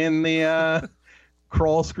things in the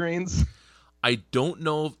crawl screens. I don't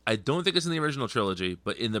know. I don't think it's in the original trilogy,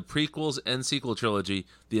 but in the prequels and sequel trilogy,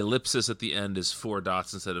 the ellipsis at the end is 4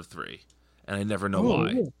 dots instead of 3, and I never know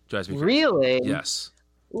why. Drives me crazy. Really? Yes.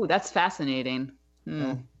 Ooh, that's fascinating.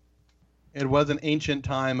 It was an ancient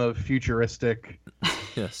time of futuristic.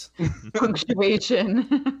 Yes.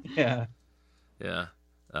 Punctuation. Yeah. Yeah.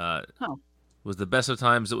 It was the best of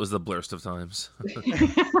times. It was the blurst of times.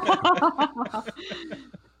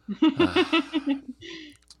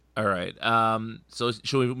 All right. So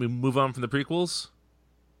shall we move on from the prequels?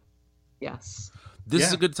 Yes. This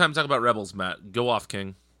is a good time to talk about Rebels, Matt. Go off,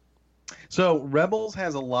 King. So Rebels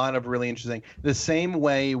has a lot of really interesting. The same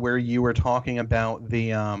way where you were talking about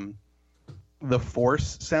the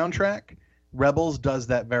Force soundtrack, Rebels does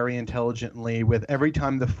that very intelligently. With every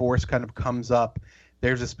time the Force kind of comes up,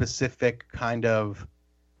 there's a specific kind of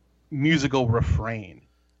musical refrain.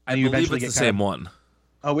 I believe it's the same one.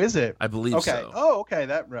 Oh, is it? I believe so. Oh, okay.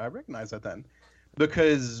 I recognize that then.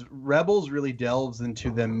 Because Rebels really delves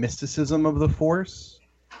into the mysticism of the Force.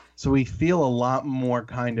 So we feel a lot more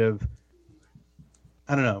kind of,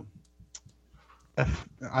 I don't know.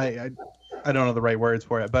 I don't know the right words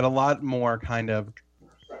for it, but a lot more kind of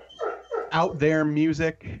out there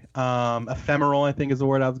music. Ephemeral, I think, is the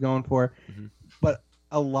word I was going for. Mm-hmm. But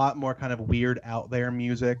a lot more kind of weird out there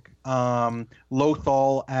music.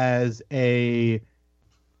 Lothal as a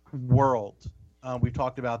world. We've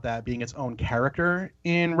talked about that being its own character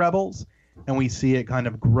in Rebels, and we see it kind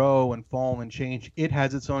of grow and fall and change. It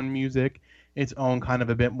has its own music, its own kind of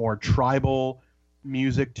a bit more tribal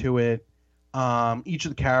music to it. Each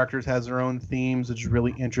of the characters has their own themes, which is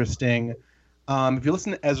really interesting. If you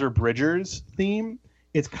listen to Ezra Bridger's theme,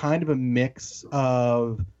 it's kind of a mix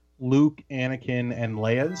of Luke, Anakin, and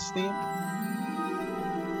Leia's theme.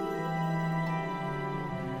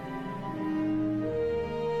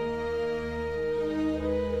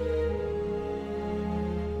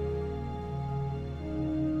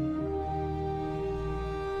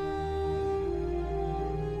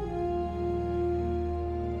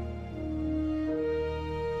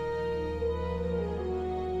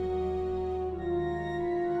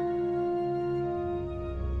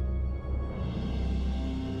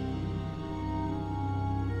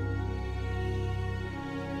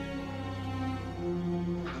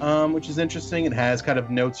 Which is interesting. It has kind of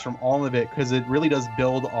notes from all of it because it really does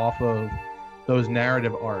build off of those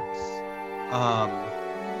narrative arcs.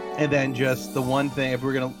 And then just the one thing,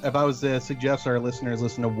 if I was to suggest our listeners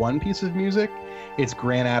listen to one piece of music, it's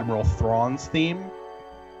Grand Admiral Thrawn's theme,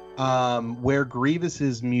 where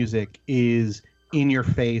Grievous's music is in your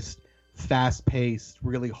face, fast-paced,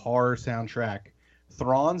 really horror soundtrack.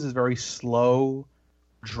 Thrawn's is very slow,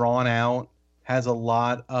 drawn out, has a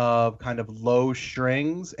lot of kind of low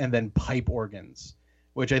strings and then pipe organs,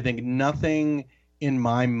 which I think nothing in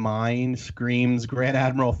my mind screams Grand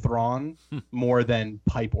Admiral Thrawn more than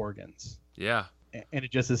pipe organs. Yeah. And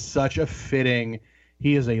it just is such a fitting.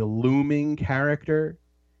 He is a looming character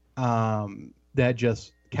that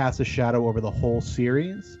just casts a shadow over the whole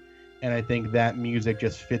series. And I think that music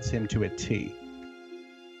just fits him to a T.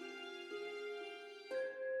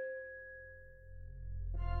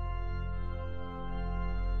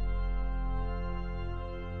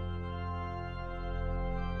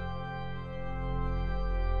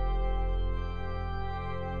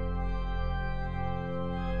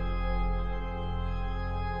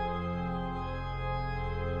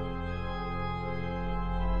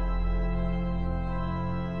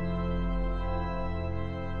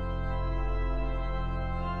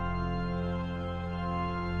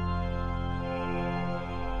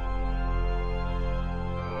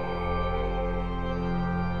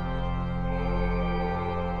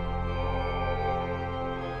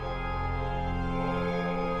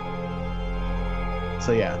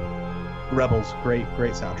 So yeah, Rebels, great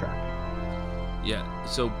soundtrack. Yeah,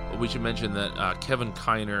 so we should mention that Kevin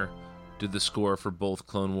Kiner did the score for both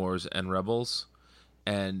Clone Wars and Rebels,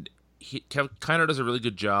 and Kiner does a really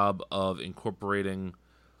good job of incorporating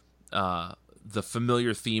the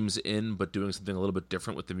familiar themes in, but doing something a little bit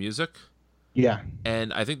different with the music. Yeah.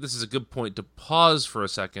 And I think this is a good point to pause for a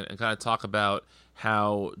second and kind of talk about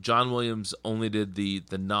how John Williams only did the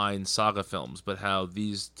 9 saga films, but how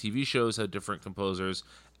these TV shows had different composers,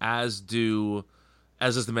 as does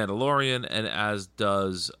The Mandalorian and as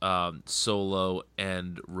does Solo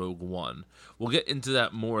and Rogue One. We'll get into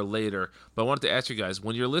that more later, but I wanted to ask you guys,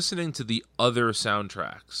 when you're listening to the other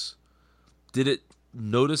soundtracks, did it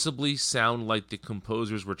noticeably sound like the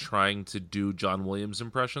composers were trying to do John Williams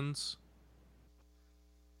impressions?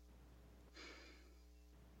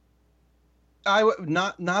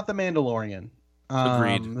 Not The Mandalorian.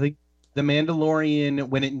 Agreed. The Mandalorian,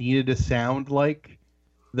 when it needed to sound like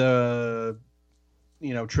the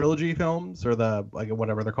trilogy films, or the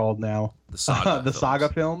whatever they're called now, the saga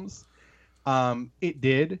films, it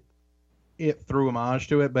did. It threw homage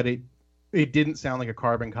to it, but it didn't sound like a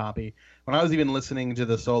carbon copy. When I was even listening to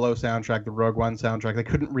the Solo soundtrack, the Rogue One soundtrack, I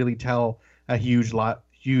couldn't really tell a huge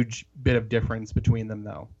bit of difference between them,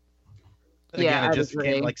 though. Again, it just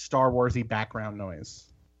became like Star Wars-y background noise.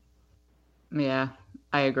 Yeah,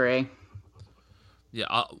 I agree.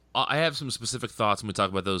 Yeah, I have some specific thoughts when we talk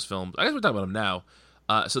about those films. I guess we're talking about them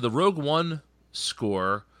now. So the Rogue One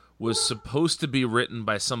score was supposed to be written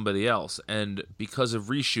by somebody else, and because of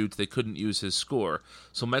reshoots, they couldn't use his score.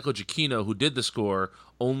 So Michael Giacchino, who did the score,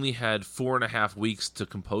 only had 4.5 weeks to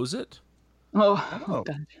compose it. Oh.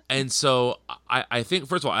 God. And so I think,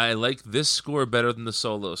 first of all, I like this score better than the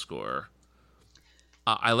Solo score.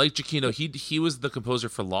 I like Giacchino. He was the composer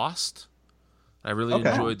for Lost. I really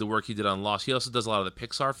enjoyed the work he did on Lost. He also does a lot of the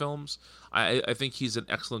Pixar films. I think he's an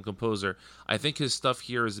excellent composer. I think his stuff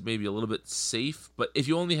here is maybe a little bit safe, but if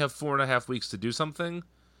you only have 4.5 weeks to do something,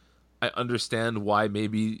 I understand why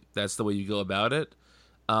maybe that's the way you go about it.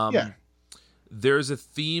 There's a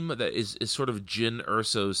theme that is sort of Jyn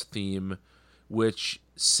Erso's theme, which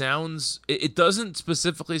sounds... It doesn't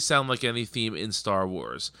specifically sound like any theme in Star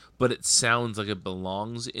Wars, but it sounds like it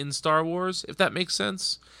belongs in Star Wars, if that makes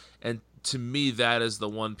sense. And to me, that is the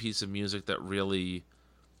one piece of music that really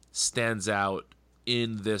stands out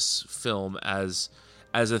in this film as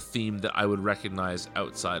a theme that I would recognize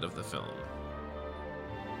outside of the film.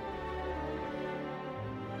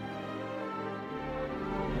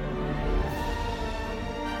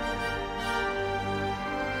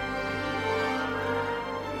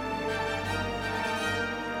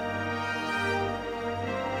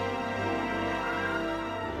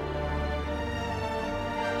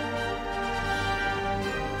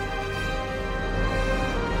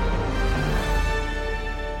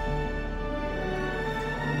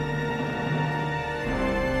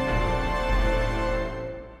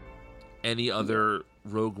 Any other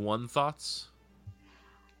Rogue One thoughts?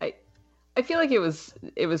 I feel like it was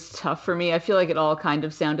tough for me. I feel like it all kind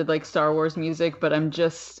of sounded like Star Wars music, but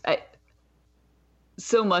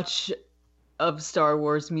so much of Star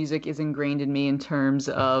Wars music is ingrained in me in terms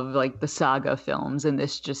of like the saga films, and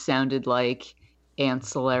this just sounded like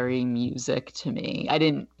ancillary music to me.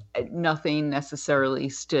 Nothing necessarily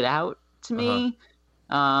stood out to me.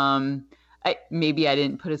 maybe I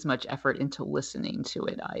didn't put as much effort into listening to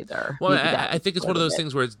it either. Well, Maybe that I was think it's part one of of those it.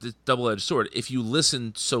 things where it's a double-edged sword. If you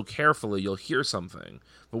listen so carefully, you'll hear something.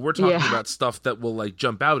 But we're talking Yeah. about stuff that will like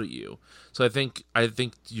jump out at you. So I think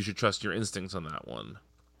you should trust your instincts on that one.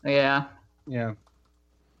 Yeah. Yeah.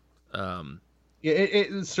 Um,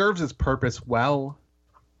 It serves its purpose well.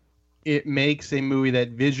 It makes a movie that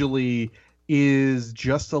visually is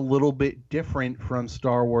just a little bit different from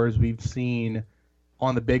Star Wars we've seen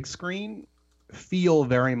on the big screen feel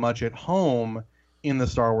very much at home in the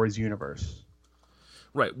Star Wars universe.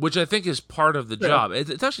 right, which I think is part of the Yeah. job.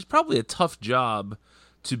 It's actually probably a tough job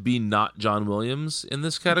to be not John Williams in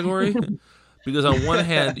this category. Because on one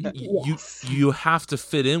hand, Yes. you have to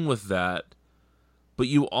fit in with that, but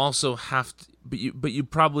you also have to, but you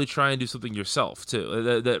probably try and do something yourself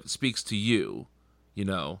too that speaks to you, you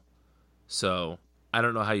know. So I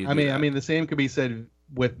don't know how you. I mean, the same could be said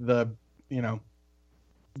with the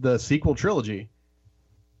sequel trilogy.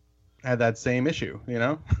 Had that same issue,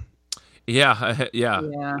 yeah, Yeah.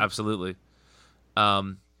 absolutely.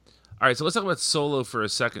 All right, so let's talk about Solo for a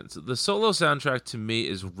second. So the Solo soundtrack to me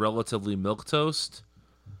is relatively milquetoast.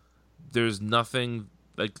 There's nothing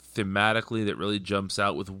like thematically that really jumps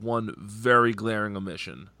out, with one very glaring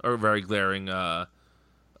omission, or very glaring not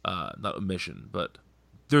omission, but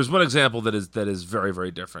there's one example that is very, very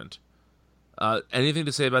different. Anything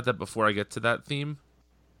to say about that before I get to that theme?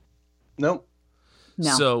 Nope.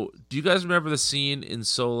 No. So, do you guys remember the scene in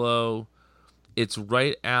Solo? It's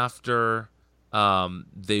right after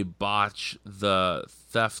they botch the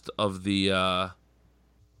theft of the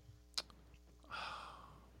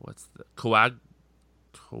what's the coagulum?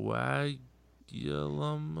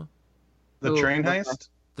 The Ooh, train okay. heist?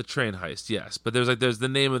 The train heist, yes. But there's the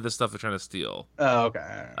name of the stuff they're trying to steal. Oh,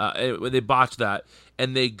 okay. When they botch that,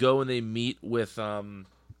 and they go and they meet with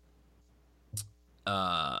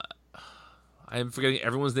I am forgetting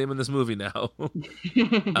everyone's name in this movie now.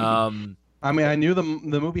 I mean, I knew the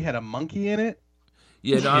movie had a monkey in it.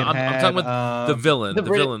 Yeah, no, I'm talking about the villain. the The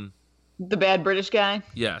Brit- villain. The bad British guy?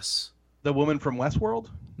 Yes. The woman from Westworld?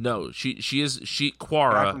 No, she Guy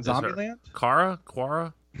Quara. from is her. Zombieland? Quara?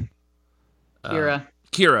 Kira.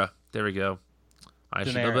 Kira. There we go. I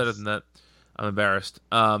should know Daenerys. better than that. I'm embarrassed.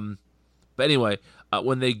 But anyway,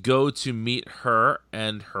 when they go to meet her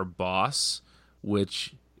and her boss,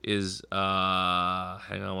 which is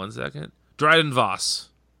hang on one second, Dryden Voss.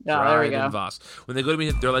 Oh, there we Dryden go. Voss. When they go to meet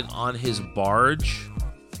him, they're like on his barge.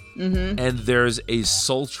 Mm-hmm. And there's a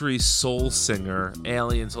sultry soul singer,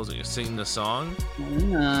 alien soul singer, singing the song,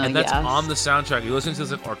 and that's yes. on the soundtrack. You listen to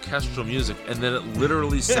this like orchestral music, and then it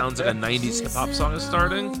literally sounds like a '90s hip hop song is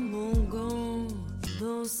starting.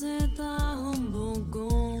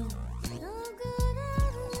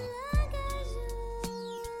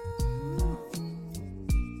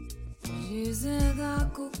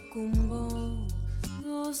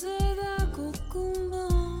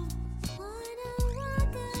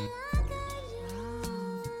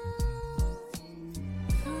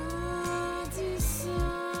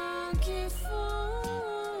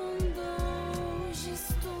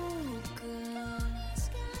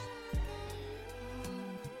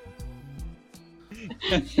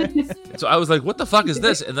 So I was like, "What the fuck is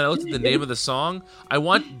this?" And then I looked at the name of the song.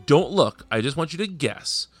 Don't look. I just want you to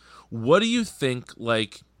guess. What do you think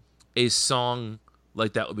like a song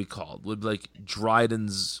like that would be called? Would like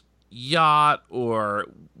Dryden's Yacht, or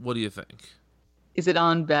what do you think? Is it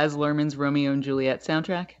on Baz Luhrmann's Romeo and Juliet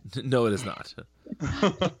soundtrack? No, it is not.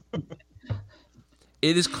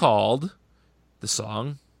 It is called, the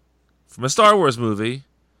song from a Star Wars movie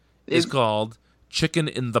is called Chicken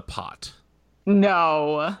in the Pot.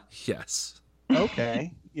 No. Yes.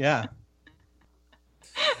 Okay. Yeah.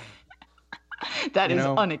 That You is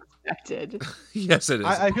know- unexpected. Yes, it is.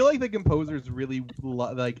 I feel like the composers really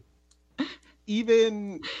like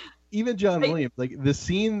even John Williams, like the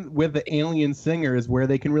scene with the alien singer is where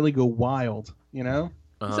they can really go wild, you know?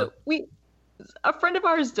 Uh-huh. So a friend of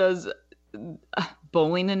ours does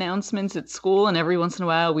bowling announcements at school, and every once in a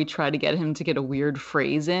while we try to get him to get a weird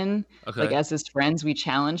phrase in. Okay. Like as his friends, we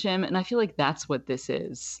challenge him, and I feel like that's what this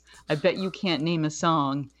is. I bet you can't name a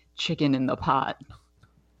song "Chicken in the Pot."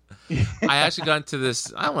 I actually got into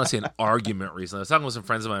this, I don't want to say an argument recently. I was talking with some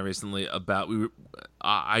friends of mine recently about,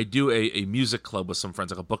 I do a music club with some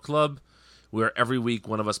friends, like a book club, where every week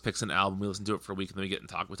one of us picks an album, we listen to it for a week, and then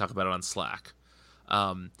we talk about it on Slack.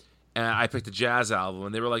 And I picked a jazz album,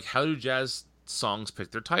 and they were like, how do jazz songs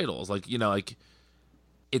pick their titles? Like, you know, like,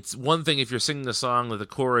 it's one thing if you're singing a song that the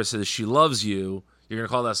chorus is "She Loves You," you're going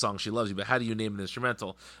to call that song "She Loves You," but how do you name an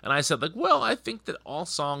instrumental? And I said, like, well, I think that all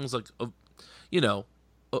songs, like, you know,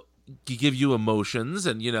 give you emotions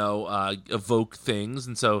and evoke things,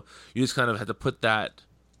 and so you just kind of had to put that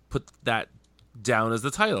down as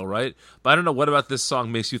the title, right? But I don't know, what about this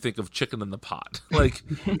song makes you think of chicken in the pot? Like,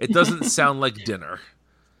 it doesn't sound like dinner.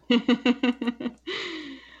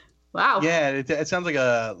 Wow. Yeah, it sounds like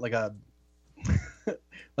a like a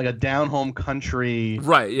down home country.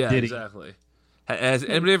 Right, yeah, ditty. exactly. Has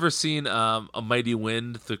anybody ever seen A Mighty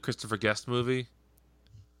Wind, the Christopher Guest movie?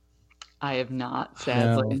 I have not,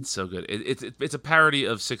 sadly. No. It's so good. It's a parody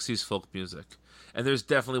of 60s folk music. And there's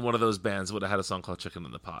definitely one of those bands that would have had a song called Chicken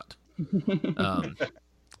in the Pot.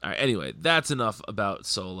 All right, anyway, that's enough about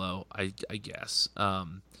Solo, I guess.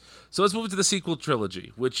 So let's move to the sequel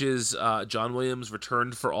trilogy, which is John Williams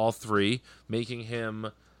returned for all three, making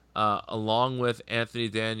him, along with Anthony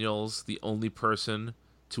Daniels, the only person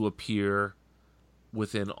to appear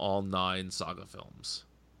within all 9 saga films.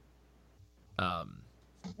 Oh,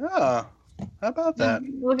 how about that?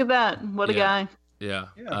 Look at that. What a guy. Yeah.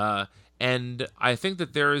 Yeah. And I think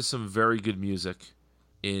that there is some very good music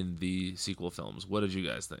in the sequel films. What did you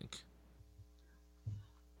guys think?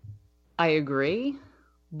 I agree.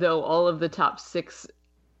 Though all of the top 6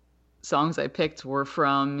 songs I picked were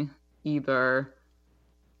from either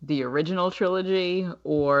the original trilogy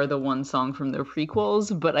or the one song from the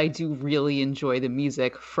prequels, but I do really enjoy the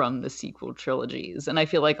music from the sequel trilogies. And I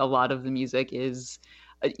feel like a lot of the music is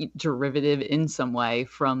a derivative in some way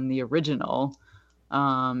from the original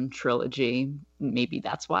trilogy. Maybe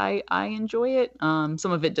that's why I enjoy it.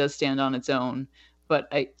 Some of it does stand on its own, but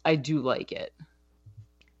I do like it.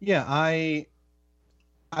 Yeah, I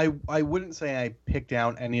wouldn't say I picked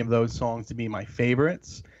out any of those songs to be my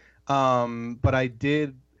favorites, but I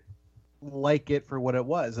did like it for what it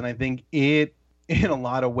was, and I think it, in a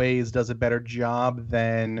lot of ways, does a better job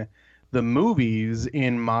than the movies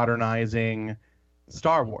in modernizing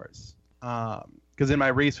Star Wars. Because in my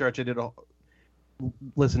research, I did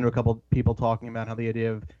listen to a couple people talking about how the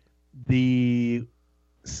idea of the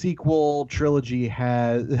sequel trilogy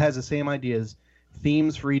has the same ideas,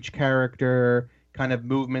 themes for each character, kind of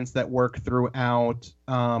movements that work throughout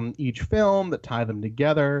each film that tie them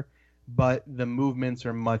together, but the movements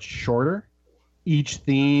are much shorter. Each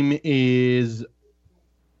theme is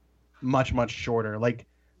much, much shorter. Like,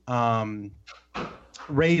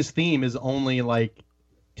 Rey's theme is only like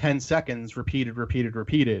 10 seconds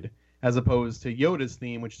repeated, as opposed to Yoda's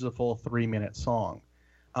theme, which is a full 3-minute song.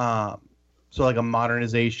 So like a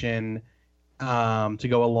modernization to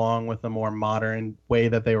go along with the more modern way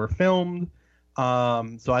that they were filmed.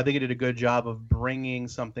 So I think it did a good job of bringing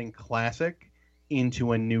something classic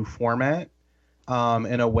into a new format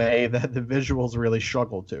in a way that the visuals really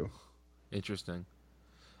struggled to. Interesting.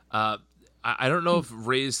 I don't know if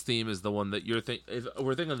Rey's theme is the one that you're thinking. If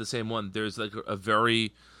we're thinking of the same one, there's like a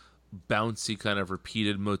very bouncy kind of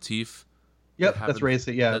repeated motif. Yep, that's Rey's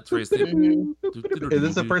theme. Yeah, that's Rey's theme. Is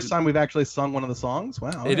this the first time we've actually sung one of the songs?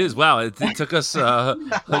 Wow. It is. Wow. It took us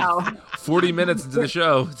like 40 minutes into the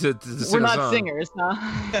show to sing We're a not song. singers,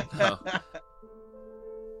 huh? No.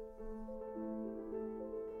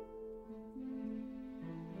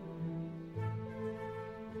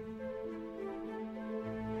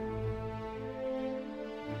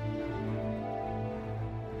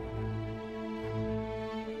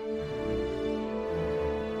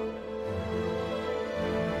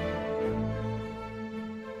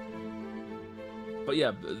 But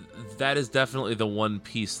yeah, that is definitely the one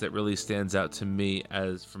piece that really stands out to me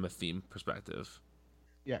as from a theme perspective.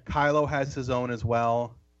 Yeah, Kylo has his own as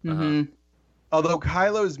well. Mm-hmm. Although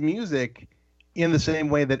Kylo's music, in the same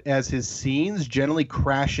way that as his scenes, generally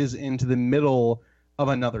crashes into the middle of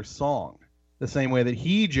another song. The same way that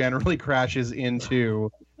he generally crashes into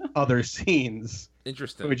other scenes.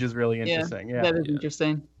 Interesting. Which is really interesting. Yeah, That is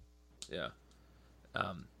interesting. Yeah.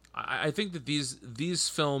 I think that these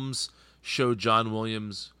films show John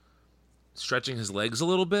Williams stretching his legs a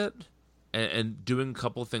little bit and doing a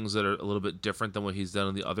couple things that are a little bit different than what he's done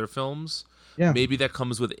in the other films. Yeah. Maybe that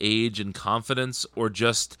comes with age and confidence, or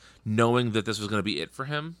just knowing that this was going to be it for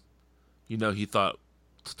him. He thought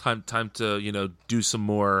time to do some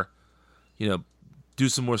more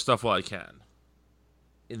stuff while I can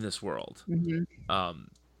in this world. Mm-hmm.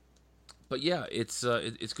 But yeah, it's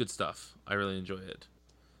good stuff. I really enjoy it.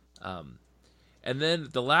 And then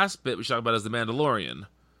the last bit we should talk about is The Mandalorian,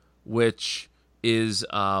 which is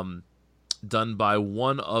done by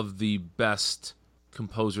one of the best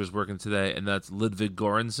composers working today, and that's Ludwig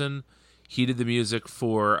Göransson. He did the music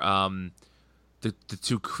for the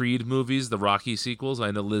 2 Creed movies, the Rocky sequels. I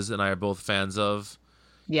know Liz and I are both fans of.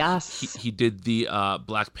 Yes. He did the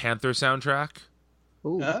Black Panther soundtrack,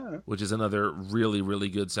 Ooh. Ah. which is another really, really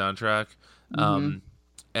good soundtrack. Mm-hmm.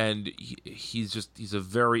 and he's a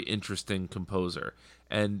very interesting composer.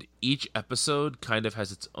 And each episode kind of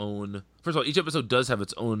has its own. First of all, each episode does have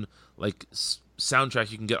its own like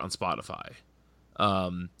soundtrack you can get on Spotify.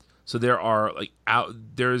 So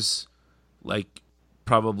there's like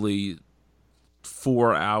probably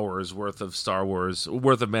 4 hours worth of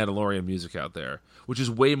Mandalorian music out there, which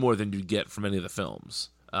is way more than you'd get from any of the films.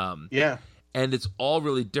 Yeah. And it's all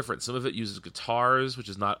really different. Some of it uses guitars, which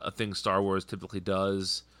is not a thing Star Wars typically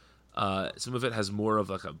does. Some of it has more of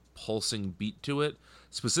like a pulsing beat to it.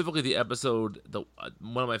 Specifically, the episode,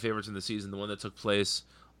 one of my favorites in the season, the one that took place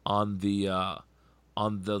on the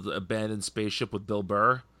abandoned spaceship with Bill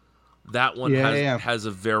Burr. That one has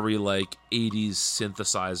a very like 80s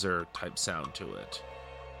synthesizer type sound to it.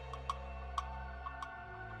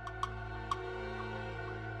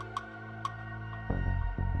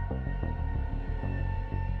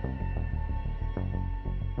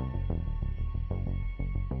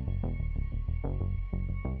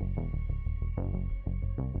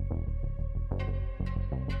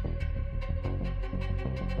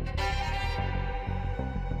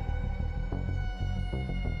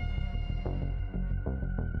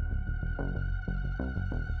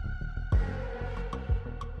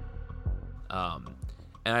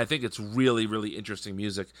 And I think it's really, really interesting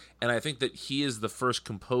music. And I think that he is the first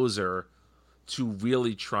composer to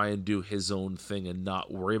really try and do his own thing and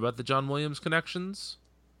not worry about the John Williams connections.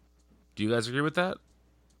 Do you guys agree with that?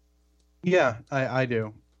 Yeah, I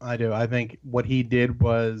do. I think what he did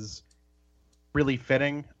was really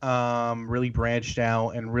fitting, really branched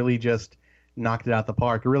out, and really just knocked it out the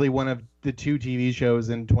park. Really one of the 2 TV shows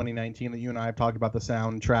in 2019 that you and I have talked about the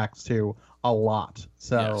soundtracks to a lot.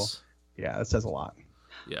 So, yes. Yeah, it says a lot.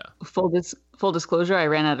 Yeah. Full disclosure, I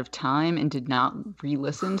ran out of time and did not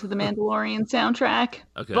re-listen to the Mandalorian soundtrack.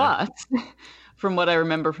 Okay. But from what I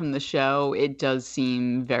remember from the show, it does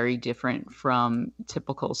seem very different from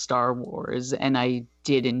typical Star Wars, and I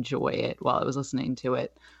did enjoy it while I was listening to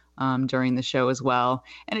it during the show as well.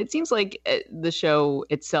 And it seems like the show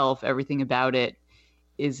itself, everything about it,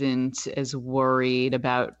 isn't as worried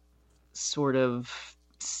about sort of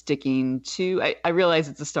sticking to. I realize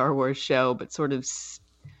it's a Star Wars show, but sort of.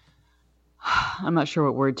 I'm not sure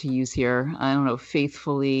what word to use here. I don't know.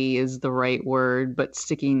 Faithfully is the right word, but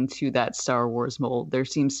sticking to that Star Wars mold, there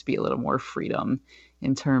seems to be a little more freedom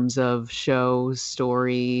in terms of show,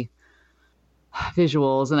 story,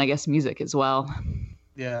 visuals, and I guess music as well.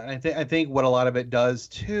 Yeah, I think what a lot of it does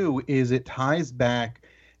too is it ties back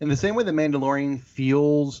in the same way that Mandalorian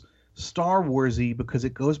feels Star Warsy because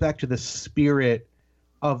it goes back to the spirit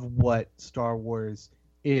of what Star Wars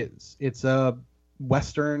is. It's a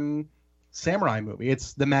Western samurai movie.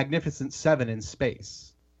 It's the Magnificent Seven in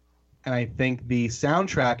space. And I think the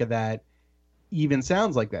soundtrack of that even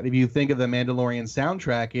sounds like that. If you think of the Mandalorian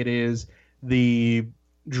soundtrack, it is the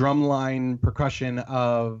drumline percussion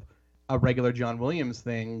of a regular John Williams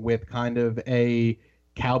thing with kind of a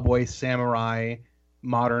cowboy samurai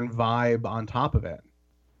modern vibe on top of it,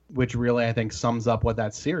 which really I think sums up what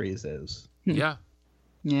that series is. Yeah.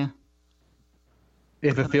 Yeah.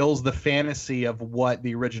 It fulfills the fantasy of what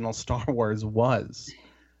the original Star Wars was.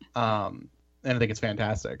 And I think it's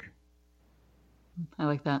fantastic. I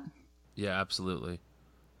like that. Yeah, absolutely.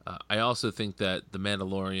 I also think that The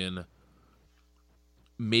Mandalorian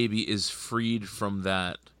maybe is freed from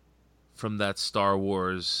that Star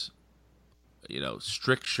Wars,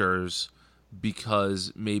 strictures,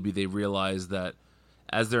 because maybe they realize that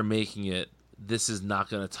as they're making it, this is not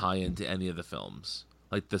going to tie into any of the films.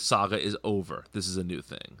 Like, the saga is over. This is a new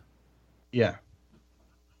thing. Yeah.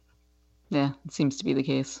 Yeah, it seems to be the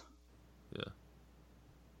case. Yeah.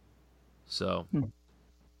 So,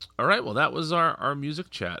 all right. Well, that was our music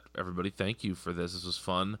chat, everybody. Thank you for this. This was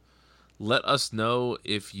fun. Let us know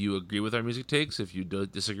if you agree with our music takes, if you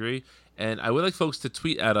disagree. And I would like folks to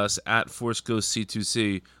tweet at us at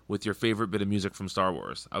ForceGhostC2C with your favorite bit of music from Star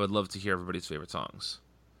Wars. I would love to hear everybody's favorite songs.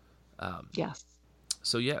 Yes.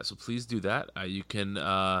 So please do that. You can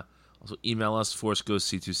also email us,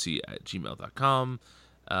 forceghostc2c@gmail.com.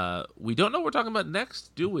 We don't know what we're talking about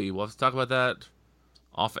next, do we? We'll have to talk about that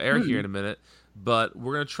off air here in a minute. But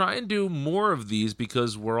we're going to try and do more of these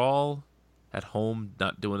because we're all at home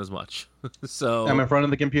not doing as much. So I'm in front of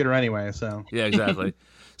the computer anyway, so. Yeah, exactly.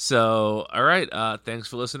 So, all right. Thanks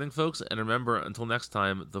for listening, folks. And remember, until next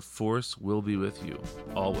time, the Force will be with you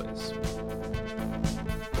always.